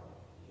Father.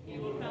 He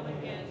will come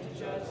again to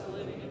judge the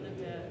living and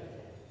the dead.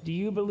 Do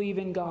you believe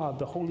in God,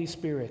 the Holy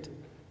Spirit?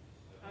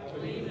 I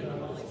believe in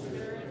the Holy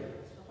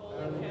Spirit, the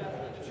Holy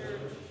Catholic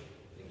Church,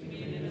 the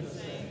communion of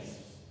saints,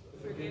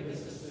 the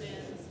forgiveness of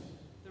sins,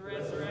 the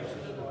resurrection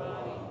of the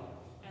body,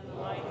 and the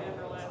life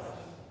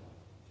everlasting.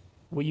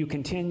 Will you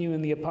continue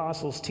in the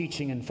apostles'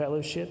 teaching and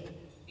fellowship,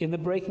 in the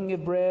breaking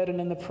of bread and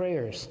in the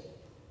prayers?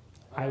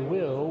 I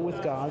will,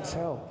 with God's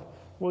help.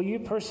 Will you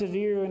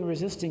persevere in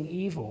resisting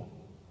evil?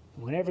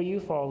 Whenever you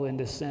fall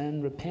into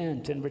sin,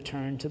 repent and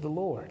return to the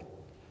Lord.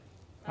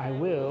 I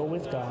will,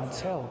 with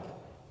God's help.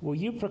 Will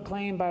you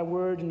proclaim by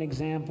word and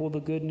example the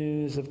good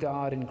news of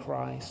God in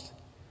Christ?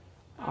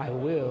 I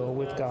will,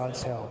 with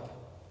God's help.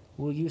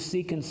 Will you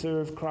seek and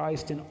serve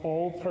Christ in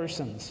all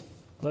persons,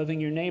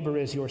 loving your neighbor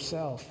as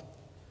yourself?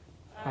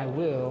 I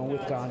will,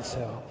 with God's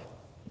help.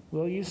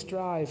 Will you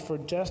strive for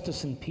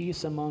justice and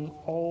peace among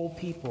all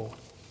people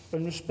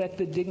and respect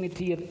the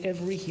dignity of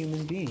every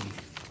human being?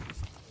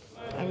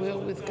 I will,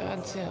 with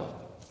God's help.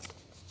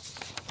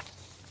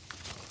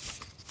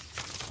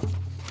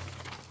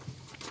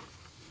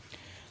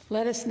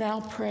 Let us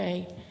now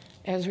pray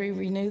as we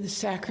renew the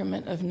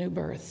sacrament of new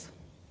birth.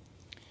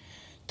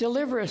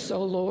 Deliver us,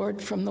 O Lord,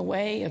 from the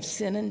way of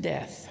sin and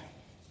death.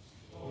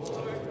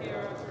 Lord, hear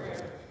our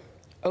prayer.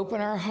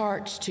 Open our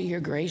hearts to your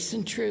grace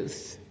and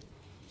truth.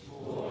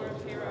 Lord,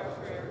 hear our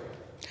prayer.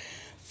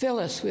 Fill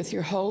us with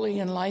your holy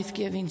and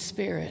life-giving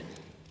Spirit.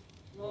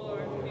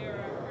 Lord,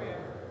 hear our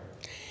prayer.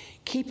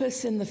 Keep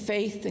us in the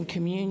faith and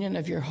communion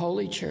of your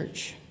holy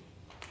church.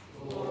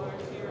 Lord,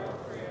 hear our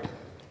prayer.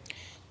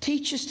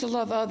 Teach us to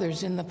love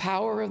others in the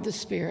power of the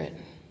Spirit.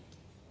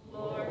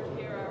 Lord,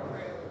 hear our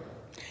prayer.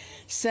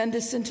 Send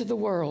us into the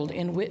world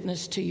in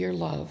witness to your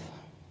love.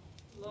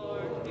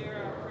 Lord, hear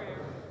our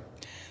prayer.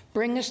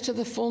 Bring us to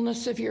the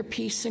fullness of your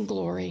peace and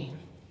glory.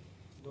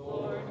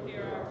 Lord,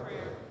 hear our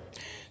prayer.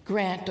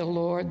 Grant, O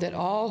Lord, that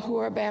all who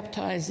are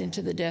baptized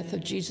into the death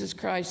of Jesus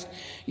Christ,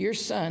 your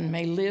Son,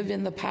 may live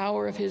in the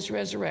power of his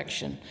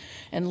resurrection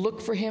and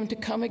look for him to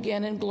come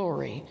again in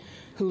glory,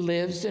 who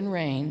lives and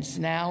reigns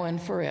now and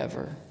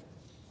forever.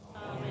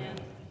 Amen.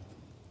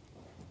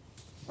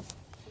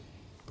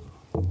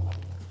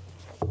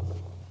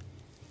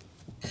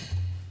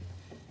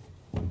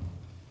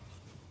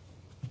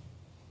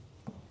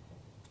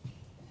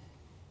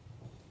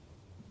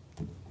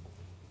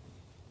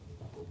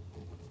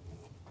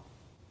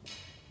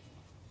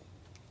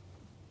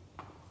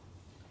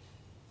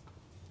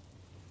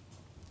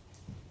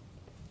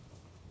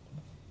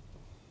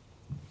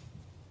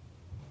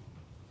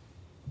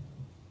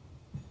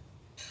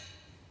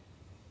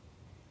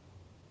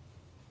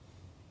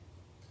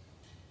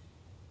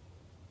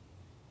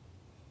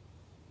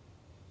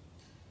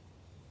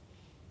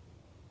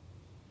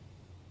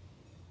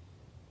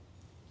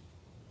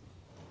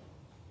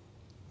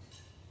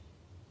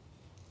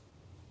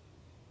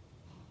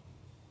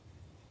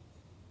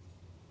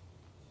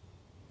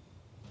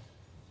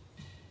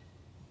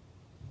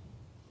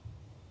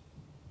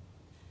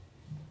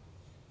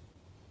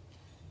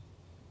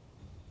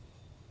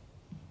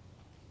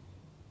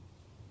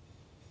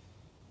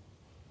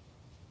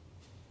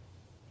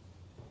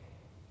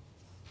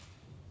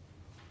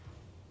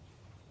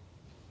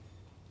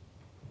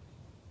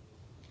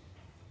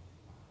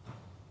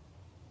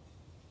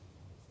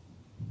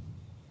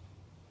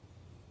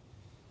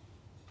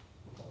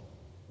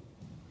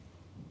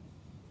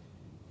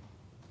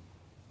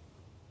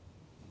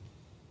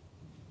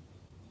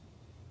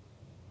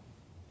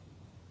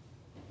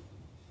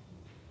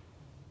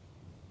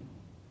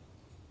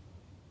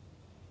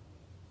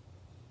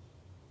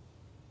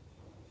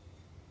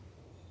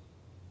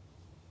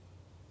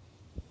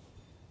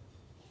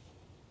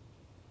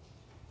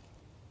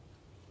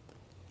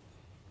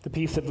 The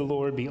peace of the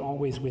Lord be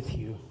always with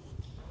you.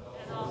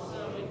 And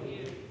also with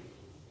you.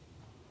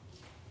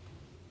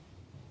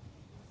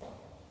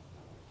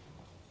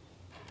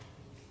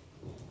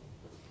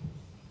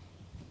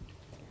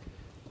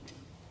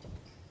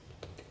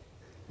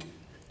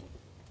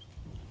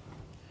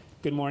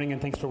 Good morning,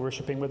 and thanks for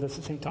worshiping with us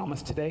at St.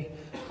 Thomas today.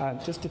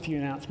 Just a few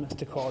announcements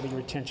to call to your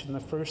attention. The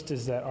first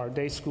is that our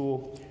day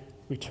school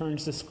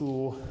returns to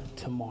school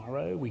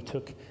tomorrow. We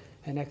took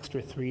an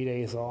extra 3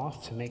 days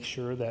off to make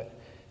sure that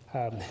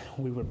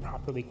we were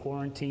properly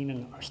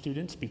quarantining our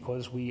students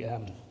because we,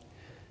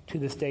 to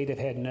this date, have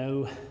had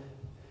no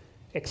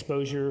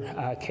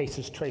exposure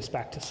cases traced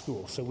back to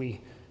school. So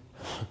we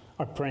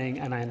are praying,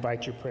 and I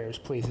invite your prayers,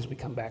 please, as we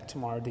come back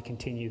tomorrow to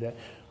continue that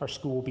our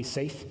school will be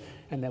safe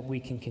and that we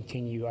can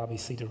continue,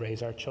 obviously, to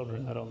raise our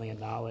children not only in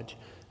knowledge,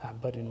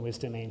 but in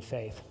wisdom and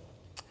faith.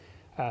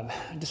 I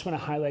just want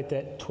to highlight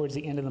that towards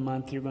the end of the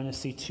month, you're going to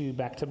see 2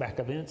 back-to-back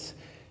events.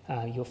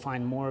 You'll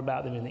find more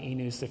about them in the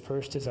e-news. The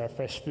first is our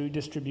fresh food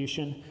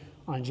distribution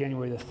on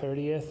January the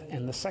 30th,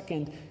 and the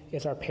second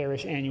is our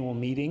parish annual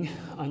meeting.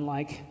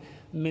 Unlike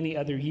many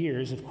other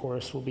years, of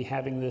course, we'll be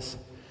having this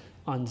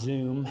on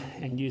Zoom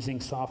and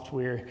using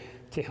software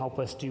to help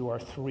us do our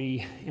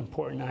 3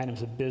 important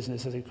items of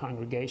business as a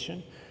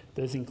congregation.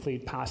 Those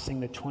include passing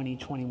the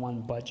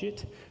 2021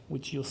 budget,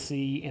 which you'll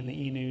see in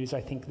the e-news,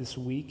 I think, this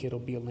week. It'll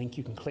be a link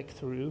you can click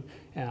through,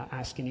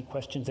 ask any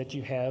questions that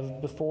you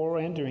have before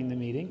and during the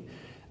meeting.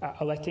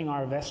 Electing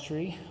our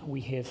vestry, we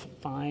have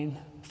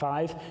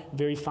 5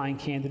 very fine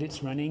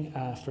candidates running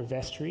for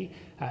vestry.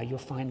 You'll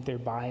find their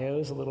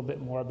bios, a little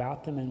bit more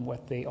about them and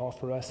what they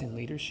offer us in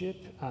leadership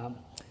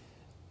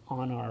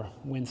on our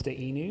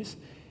Wednesday e-news.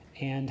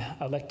 And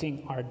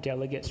electing our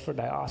delegates for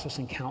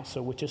diocesan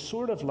council, which is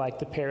sort of like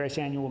the parish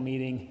annual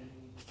meeting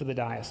for the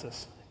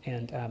diocese.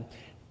 And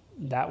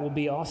that will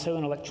be also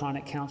an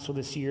electronic council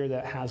this year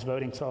that has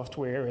voting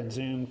software and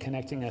Zoom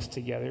connecting us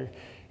together.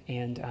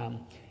 And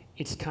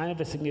it's kind of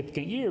a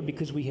significant year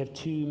because we have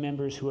 2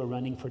 members who are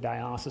running for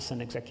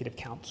diocesan executive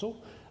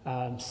council.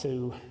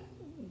 So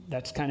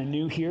that's kind of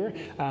new here,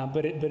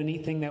 but a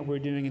neat thing that we're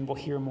doing, and we'll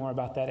hear more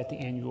about that at the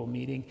annual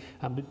meeting.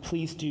 But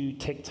please do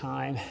take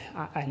time.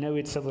 I know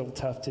it's a little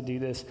tough to do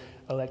this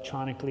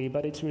electronically,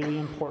 but it's really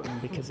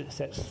important because it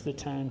sets the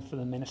tone for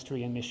the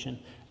ministry and mission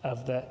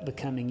of the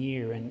coming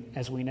year. And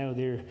as we know,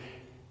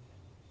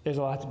 there's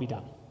a lot to be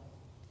done.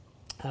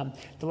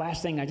 The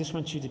last thing, I just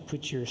want you to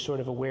put your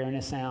sort of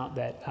awareness out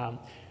that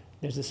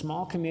there's a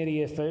small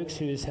committee of folks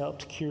who has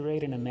helped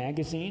curate in a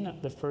magazine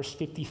the first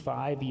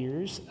 55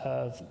 years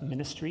of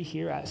ministry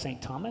here at St.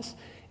 Thomas.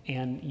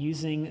 And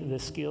using the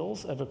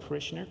skills of a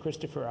parishioner,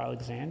 Christopher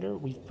Alexander,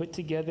 we've put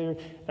together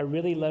a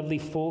really lovely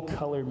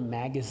full-color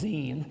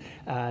magazine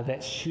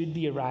that should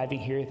be arriving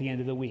here at the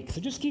end of the week.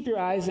 So just keep your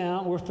eyes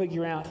out. We'll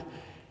figure out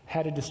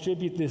how to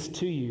distribute this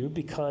to you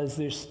because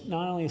there's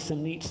not only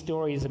some neat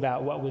stories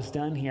about what was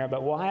done here,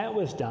 but why it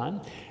was done,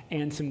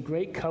 and some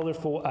great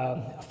colorful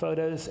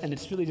photos, and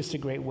it's really just a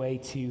great way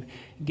to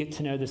get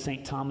to know the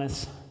St.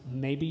 Thomas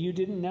maybe you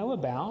didn't know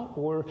about,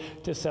 or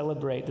to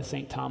celebrate the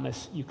St.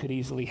 Thomas you could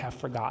easily have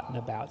forgotten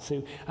about.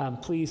 So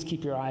please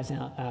keep your eyes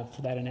out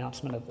for that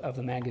announcement of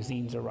the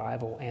magazine's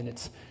arrival and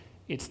its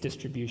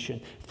distribution.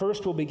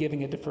 First, we'll be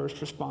giving it to first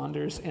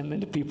responders and then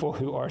to people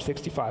who are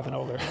 65 and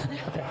older.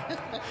 Okay.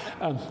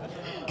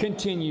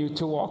 Continue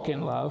to walk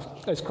in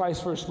love as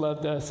Christ first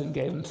loved us and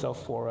gave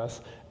himself for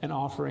us, an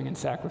offering and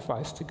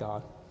sacrifice to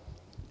God.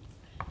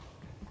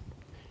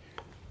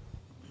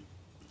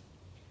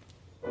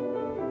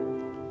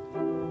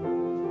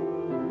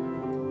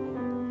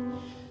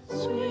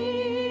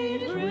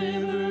 Sweet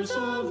rivers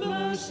of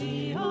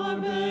mercy are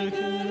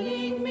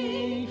beckoning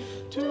me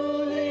to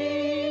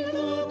leave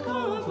the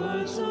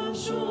comforts of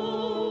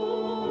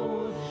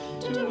shore,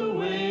 to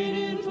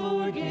wait in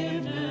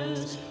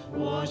forgiveness,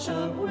 wash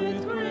up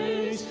with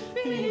grace,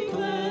 be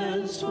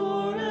cleansed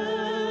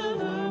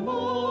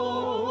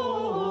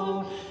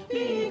forevermore,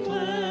 be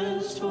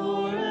cleansed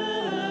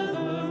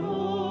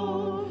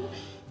forevermore.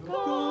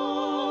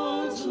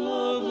 God's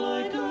love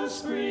like a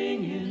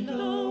spring in the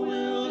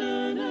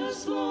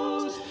wilderness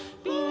flows,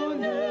 but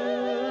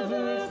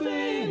never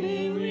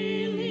failing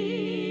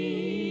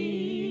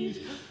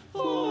relief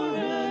for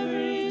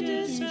every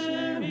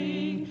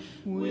despairing,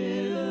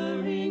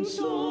 withering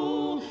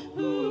soul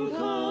who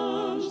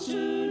comes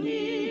to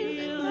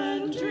kneel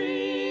and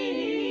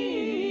dream.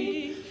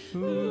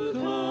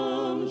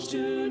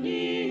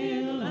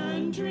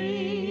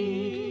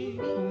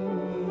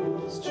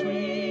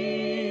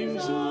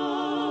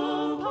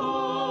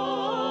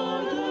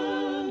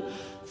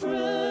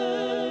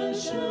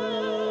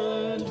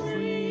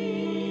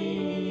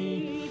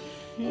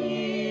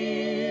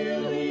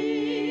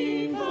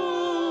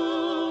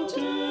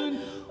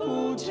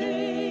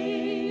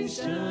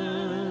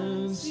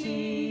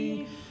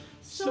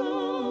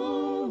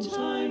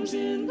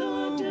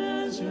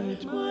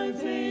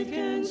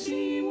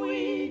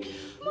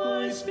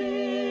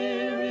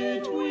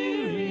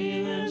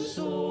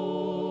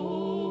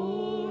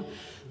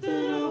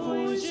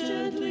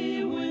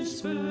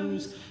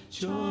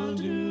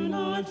 do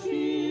not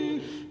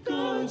fear.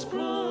 God's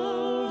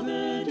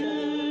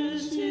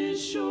providence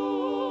is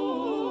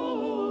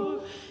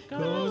sure.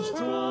 God's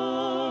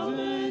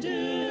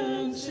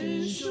providence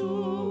is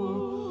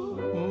sure.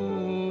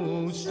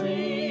 Oh,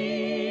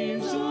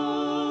 streams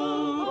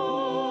of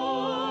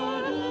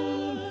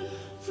water,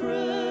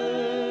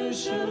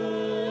 fresh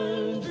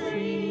and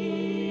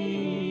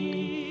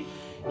free,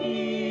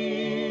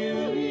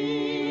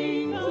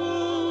 healing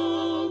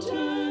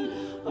fountain,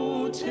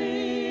 oh,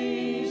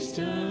 taste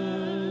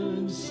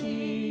and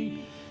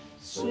see.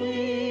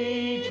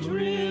 Sweet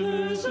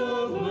rivers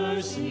of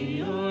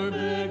mercy are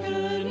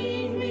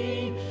beckoning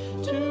me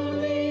to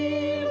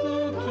leave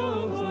the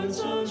comforts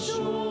of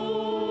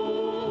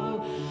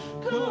shore.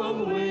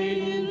 Come wait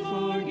in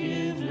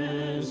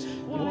forgiveness,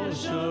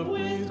 wash up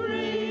with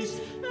grace,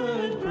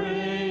 and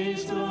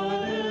praise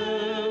God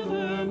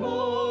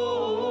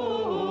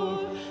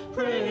evermore.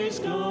 Praise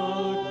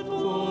God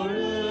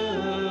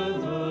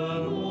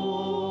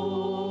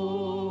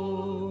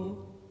forevermore.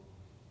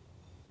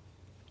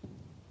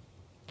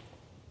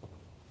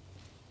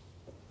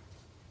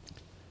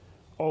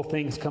 All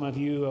things come of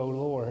you, O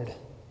Lord.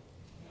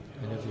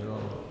 And of your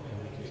own.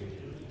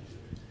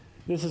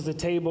 This is the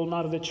table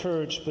not of the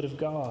church, but of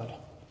God.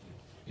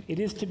 It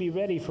is to be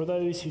ready for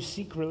those who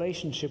seek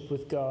relationship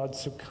with God,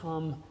 so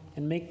come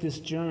and make this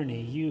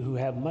journey, you who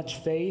have much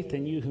faith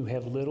and you who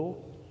have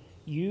little,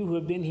 you who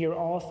have been here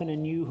often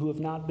and you who have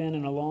not been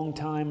in a long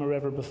time or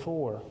ever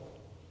before,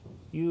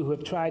 you who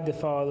have tried to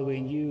follow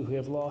and you who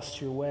have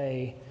lost your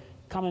way.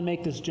 Come and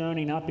make this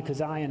journey not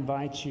because I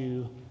invite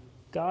you,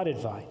 God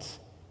invites,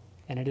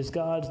 and it is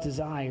God's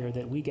desire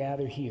that we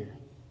gather here.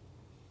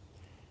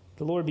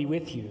 The Lord be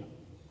with you.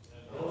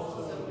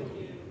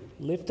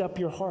 Lift up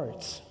your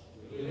hearts.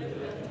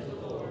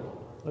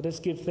 Let us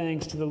give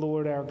thanks to the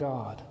Lord our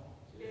God.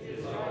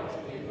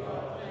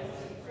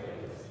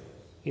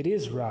 It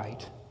is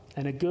right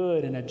and a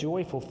good and a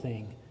joyful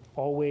thing,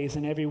 always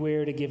and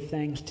everywhere to give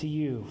thanks to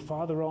you,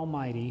 Father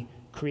Almighty,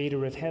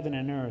 creator of heaven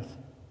and earth.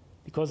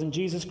 Because in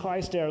Jesus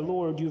Christ our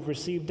Lord you've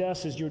received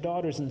us as your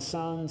daughters and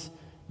sons,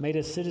 made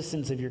us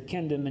citizens of your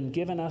kingdom, and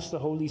given us the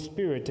Holy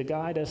Spirit to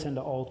guide us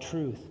into all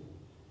truth.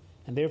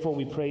 And therefore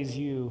we praise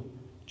you,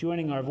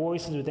 joining our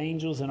voices with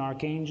angels and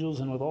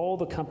archangels and with all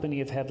the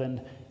company of heaven,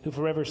 who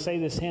forever say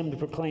this hymn to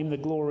proclaim the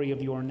glory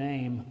of your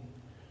name.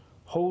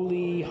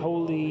 Holy,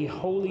 holy,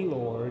 holy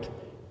Lord,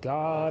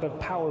 God of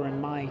power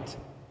and might,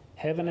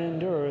 heaven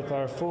and earth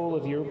are full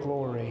of your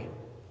glory.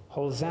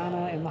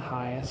 Hosanna in the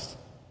highest.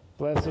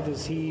 Blessed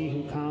is he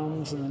who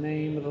comes in the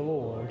name of the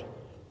Lord.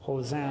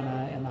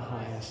 Hosanna in the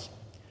highest.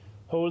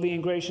 Holy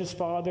and gracious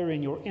Father,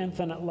 in your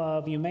infinite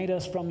love, you made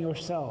us from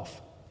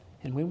yourself.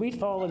 And when we'd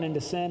fallen into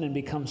sin and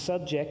become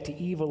subject to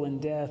evil and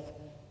death,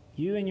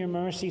 you in your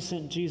mercy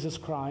sent Jesus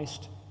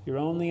Christ, your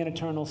only and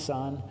eternal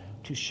Son,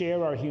 to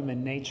share our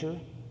human nature,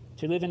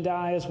 to live and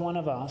die as one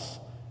of us,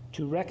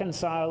 to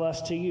reconcile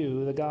us to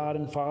you, the God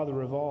and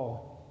Father of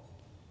all.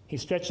 He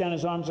stretched out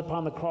his arms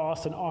upon the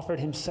cross and offered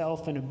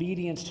himself in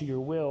obedience to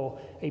your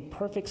will, a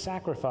perfect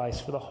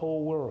sacrifice for the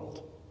whole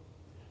world.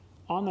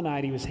 On the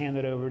night he was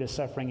handed over to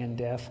suffering and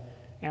death,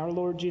 our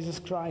Lord Jesus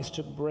Christ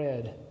took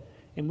bread,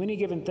 and when he had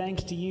given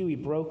thanks to you, he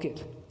broke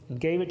it and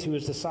gave it to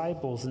his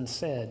disciples and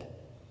said,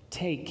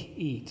 "Take,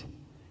 eat.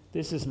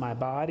 This is my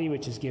body,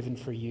 which is given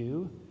for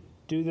you.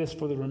 Do this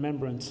for the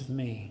remembrance of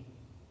me."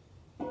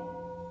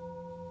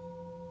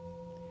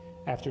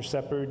 After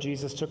supper,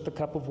 Jesus took the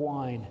cup of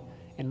wine,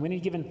 and when he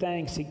had given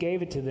thanks, he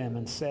gave it to them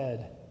and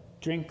said,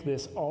 "Drink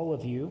this, all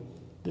of you.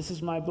 This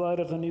is my blood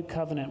of the new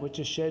covenant, which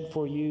is shed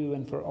for you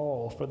and for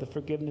all for the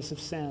forgiveness of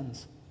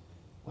sins.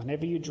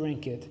 Whenever you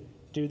drink it,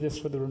 do this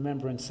for the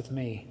remembrance of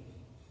me."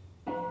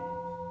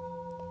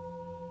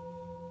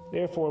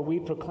 Therefore, we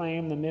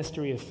proclaim the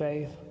mystery of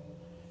faith.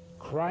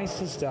 Christ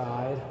has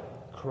died.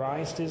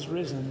 Christ is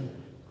risen.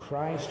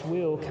 Christ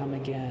will come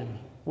again.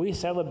 We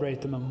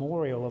celebrate the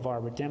memorial of our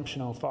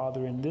redemption, O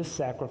Father, in this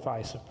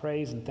sacrifice of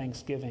praise and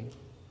thanksgiving.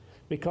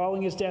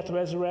 Recalling his death,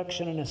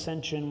 resurrection, and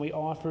ascension, we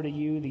offer to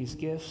you these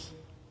gifts.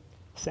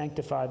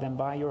 Sanctify them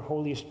by your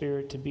Holy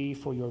Spirit to be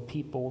for your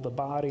people the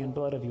body and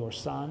blood of your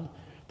Son,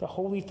 the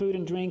holy food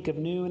and drink of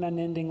new and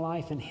unending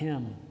life in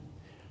him.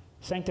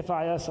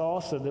 Sanctify us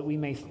also that we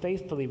may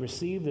faithfully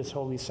receive this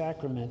holy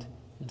sacrament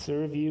and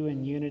serve you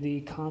in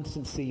unity,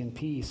 constancy, and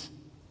peace.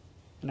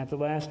 And at the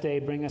last day,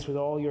 bring us with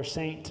all your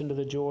saints into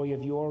the joy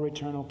of your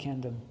eternal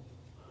kingdom.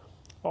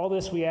 All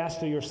this we ask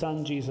through your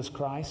Son, Jesus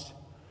Christ.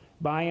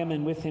 By him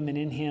and with him and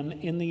in him,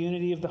 in the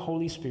unity of the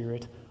Holy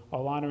Spirit,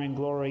 all honor and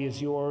glory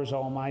is yours,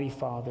 Almighty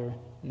Father,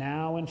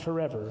 now and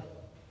forever.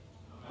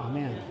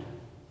 Amen.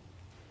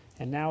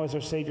 And now, as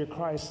our Savior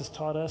Christ has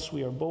taught us,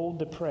 we are bold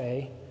to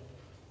pray,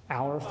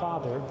 "Our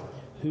Father,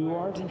 who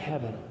art in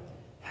heaven,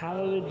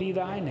 hallowed be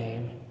thy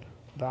name.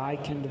 Thy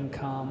kingdom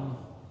come,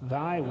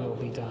 thy will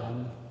be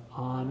done,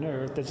 on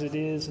earth as it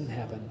is in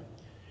heaven.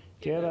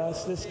 Give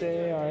us this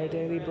day our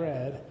daily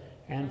bread,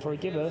 and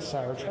forgive us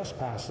our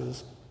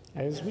trespasses,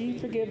 as we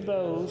forgive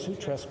those who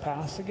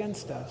trespass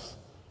against us.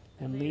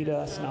 And lead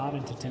us not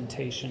into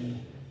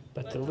temptation,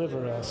 but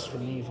deliver us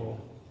from evil.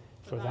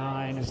 For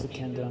thine is the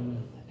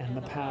kingdom, and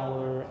the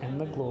power, and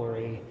the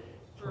glory,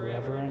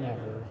 forever and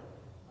ever.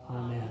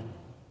 Amen.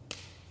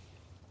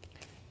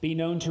 Be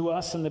known to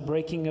us in the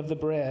breaking of the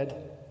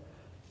bread.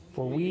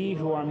 For we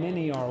who are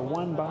many are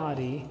one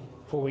body,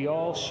 for we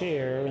all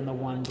share in the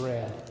one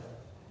bread.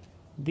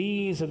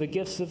 These are the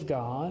gifts of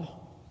God.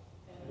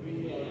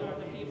 We are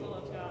the people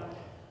of God.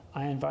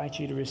 I invite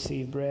you to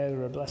receive bread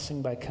or a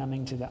blessing by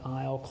coming to the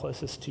aisle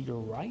closest to your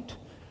right,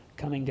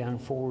 coming down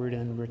forward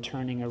and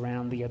returning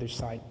around the other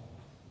side.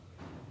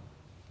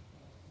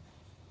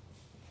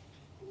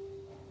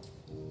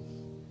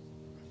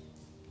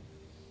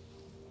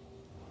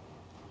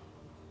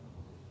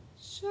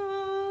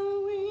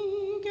 Shall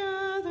we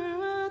gather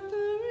at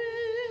the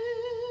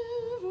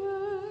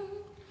river,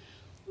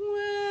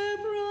 where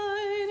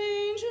bright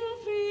angel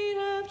feet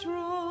have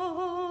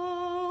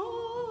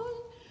trod,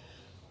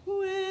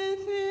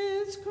 with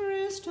its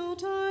crystal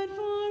tide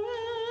forever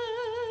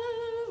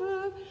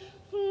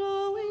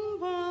flowing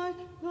by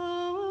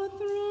the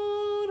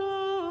throne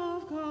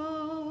of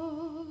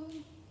God?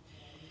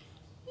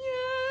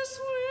 Yes,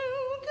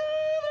 we'll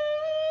gather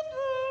at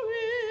the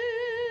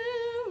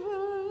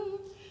river,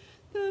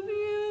 the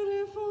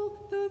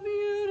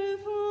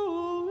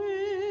beautiful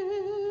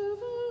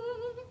river.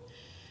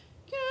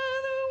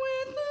 Gather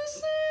with the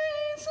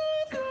saints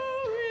at the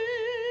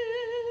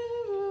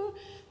river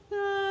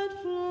that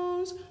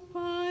flows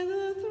by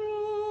the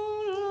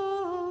throne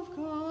of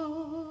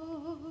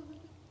God.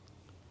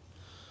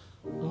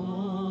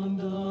 On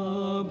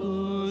the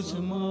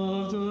bosom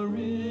of the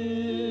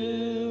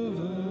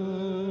river,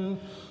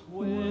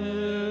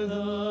 where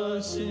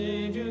the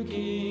Savior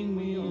King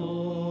we own,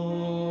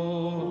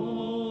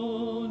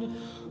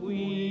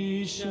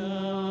 we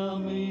shall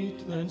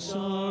meet and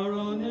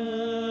sorrow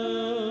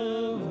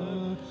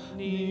never,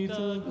 neath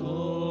the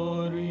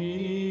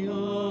glory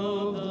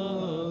of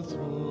the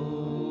throne.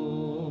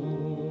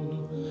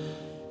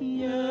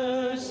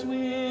 Yes,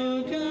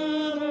 we'll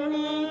gather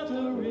at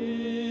the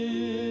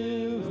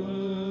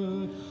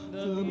river,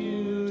 the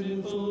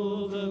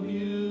beautiful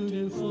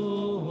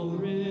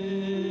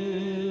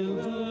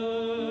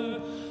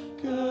river.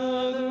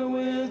 Gather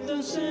with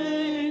the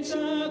saints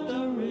at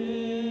the river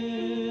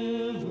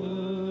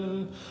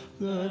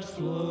that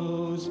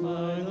flows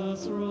by the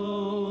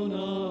throne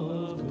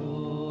of God.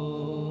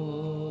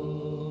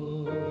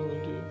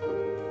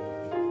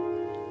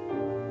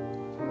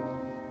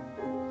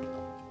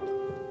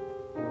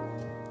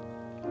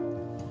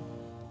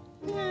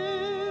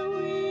 There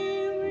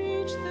we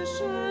reach the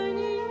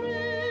shining river,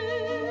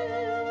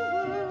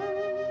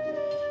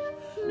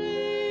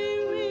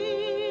 lay we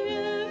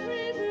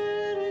every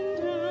burden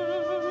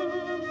down.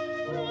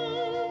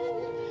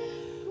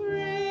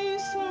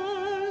 Grace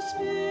our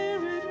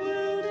spirit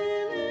will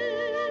deliver,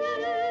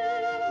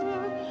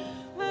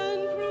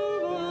 and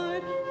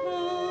provide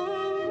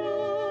our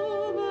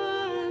robe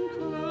and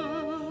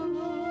crown.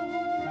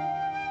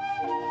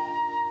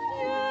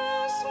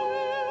 Yes,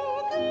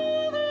 we'll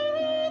gather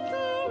at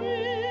the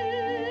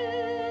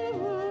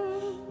river,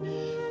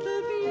 the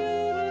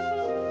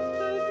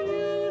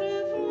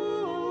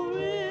beautiful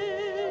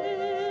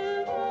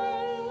river.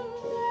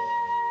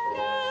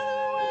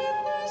 Gather with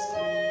the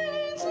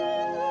saints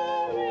at the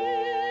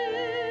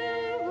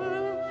river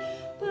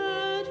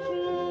that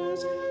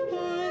flows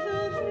by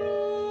the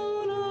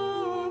throne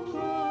of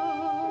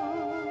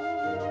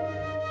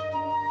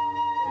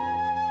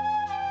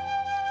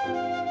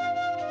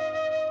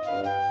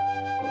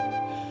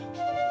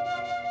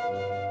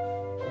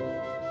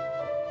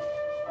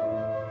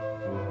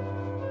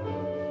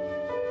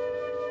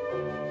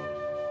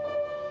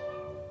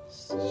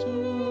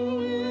Soon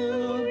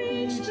we'll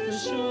reach the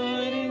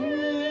shining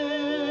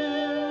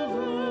river.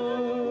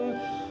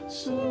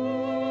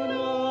 Soon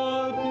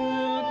our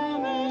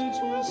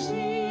pilgrimage will cease.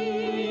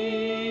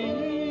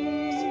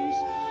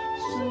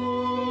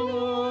 Soon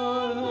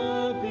our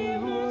happy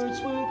hearts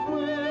will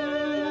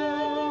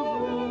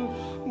quiver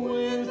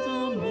with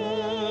the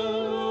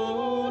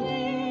melody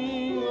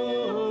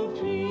of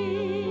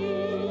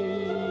peace.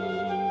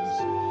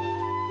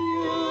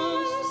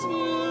 Yes,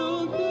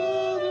 we'll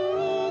gather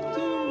at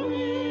the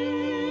river.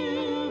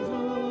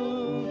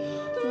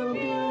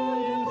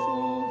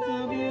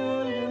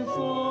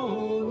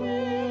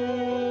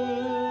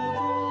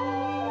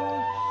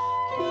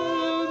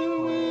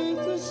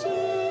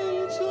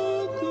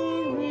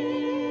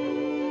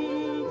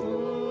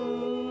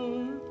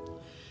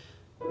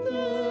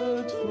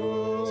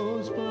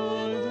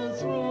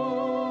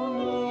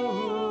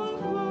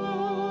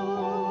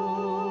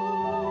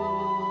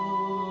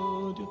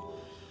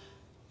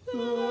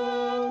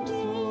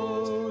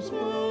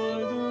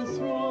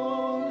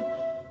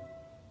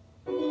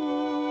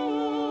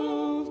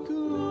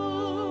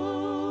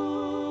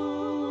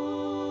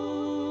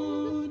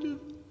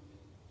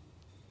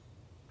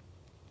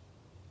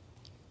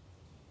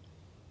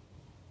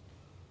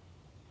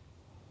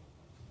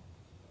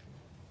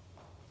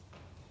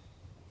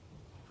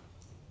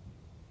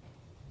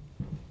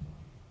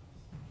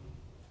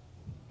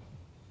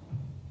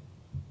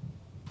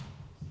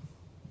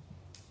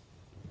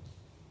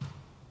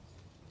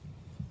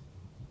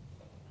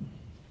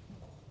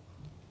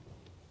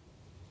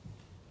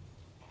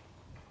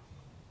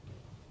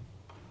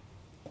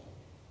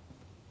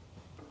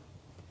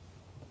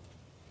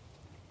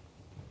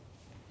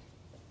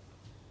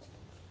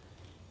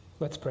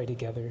 Let's pray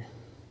together.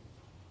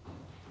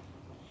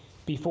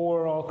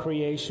 Before all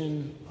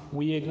creation,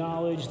 we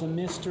acknowledge the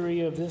mystery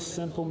of this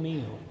simple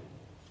meal.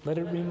 Let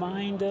it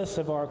remind us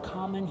of our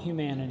common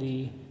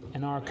humanity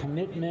and our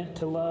commitment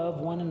to love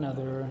one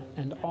another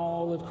and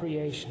all of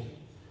creation.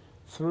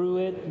 Through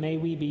it, may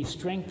we be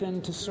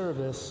strengthened to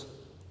service.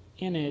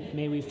 In it,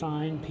 may we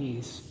find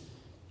peace.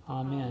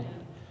 Amen.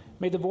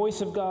 May the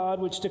voice of God,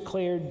 which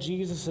declared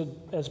Jesus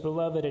as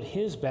beloved at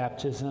his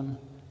baptism,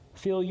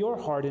 fill your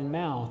heart and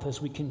mouth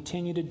as we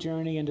continue to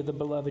journey into the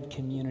beloved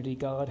community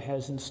God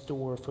has in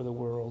store for the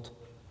world.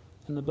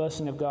 And the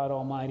blessing of God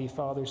Almighty,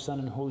 Father, Son,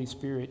 and Holy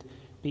Spirit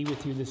be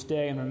with you this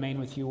day and remain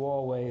with you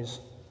always.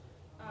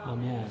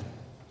 Amen.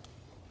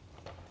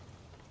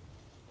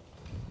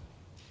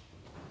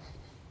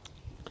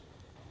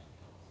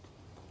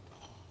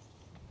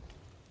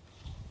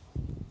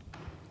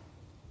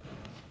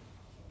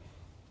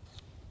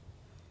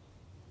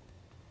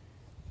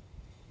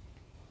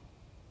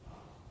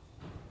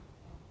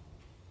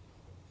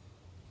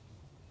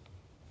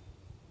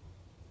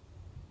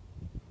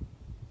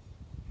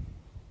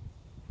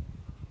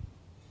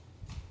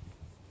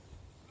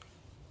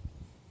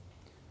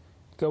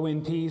 Go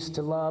in peace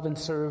to love and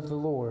serve the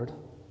Lord.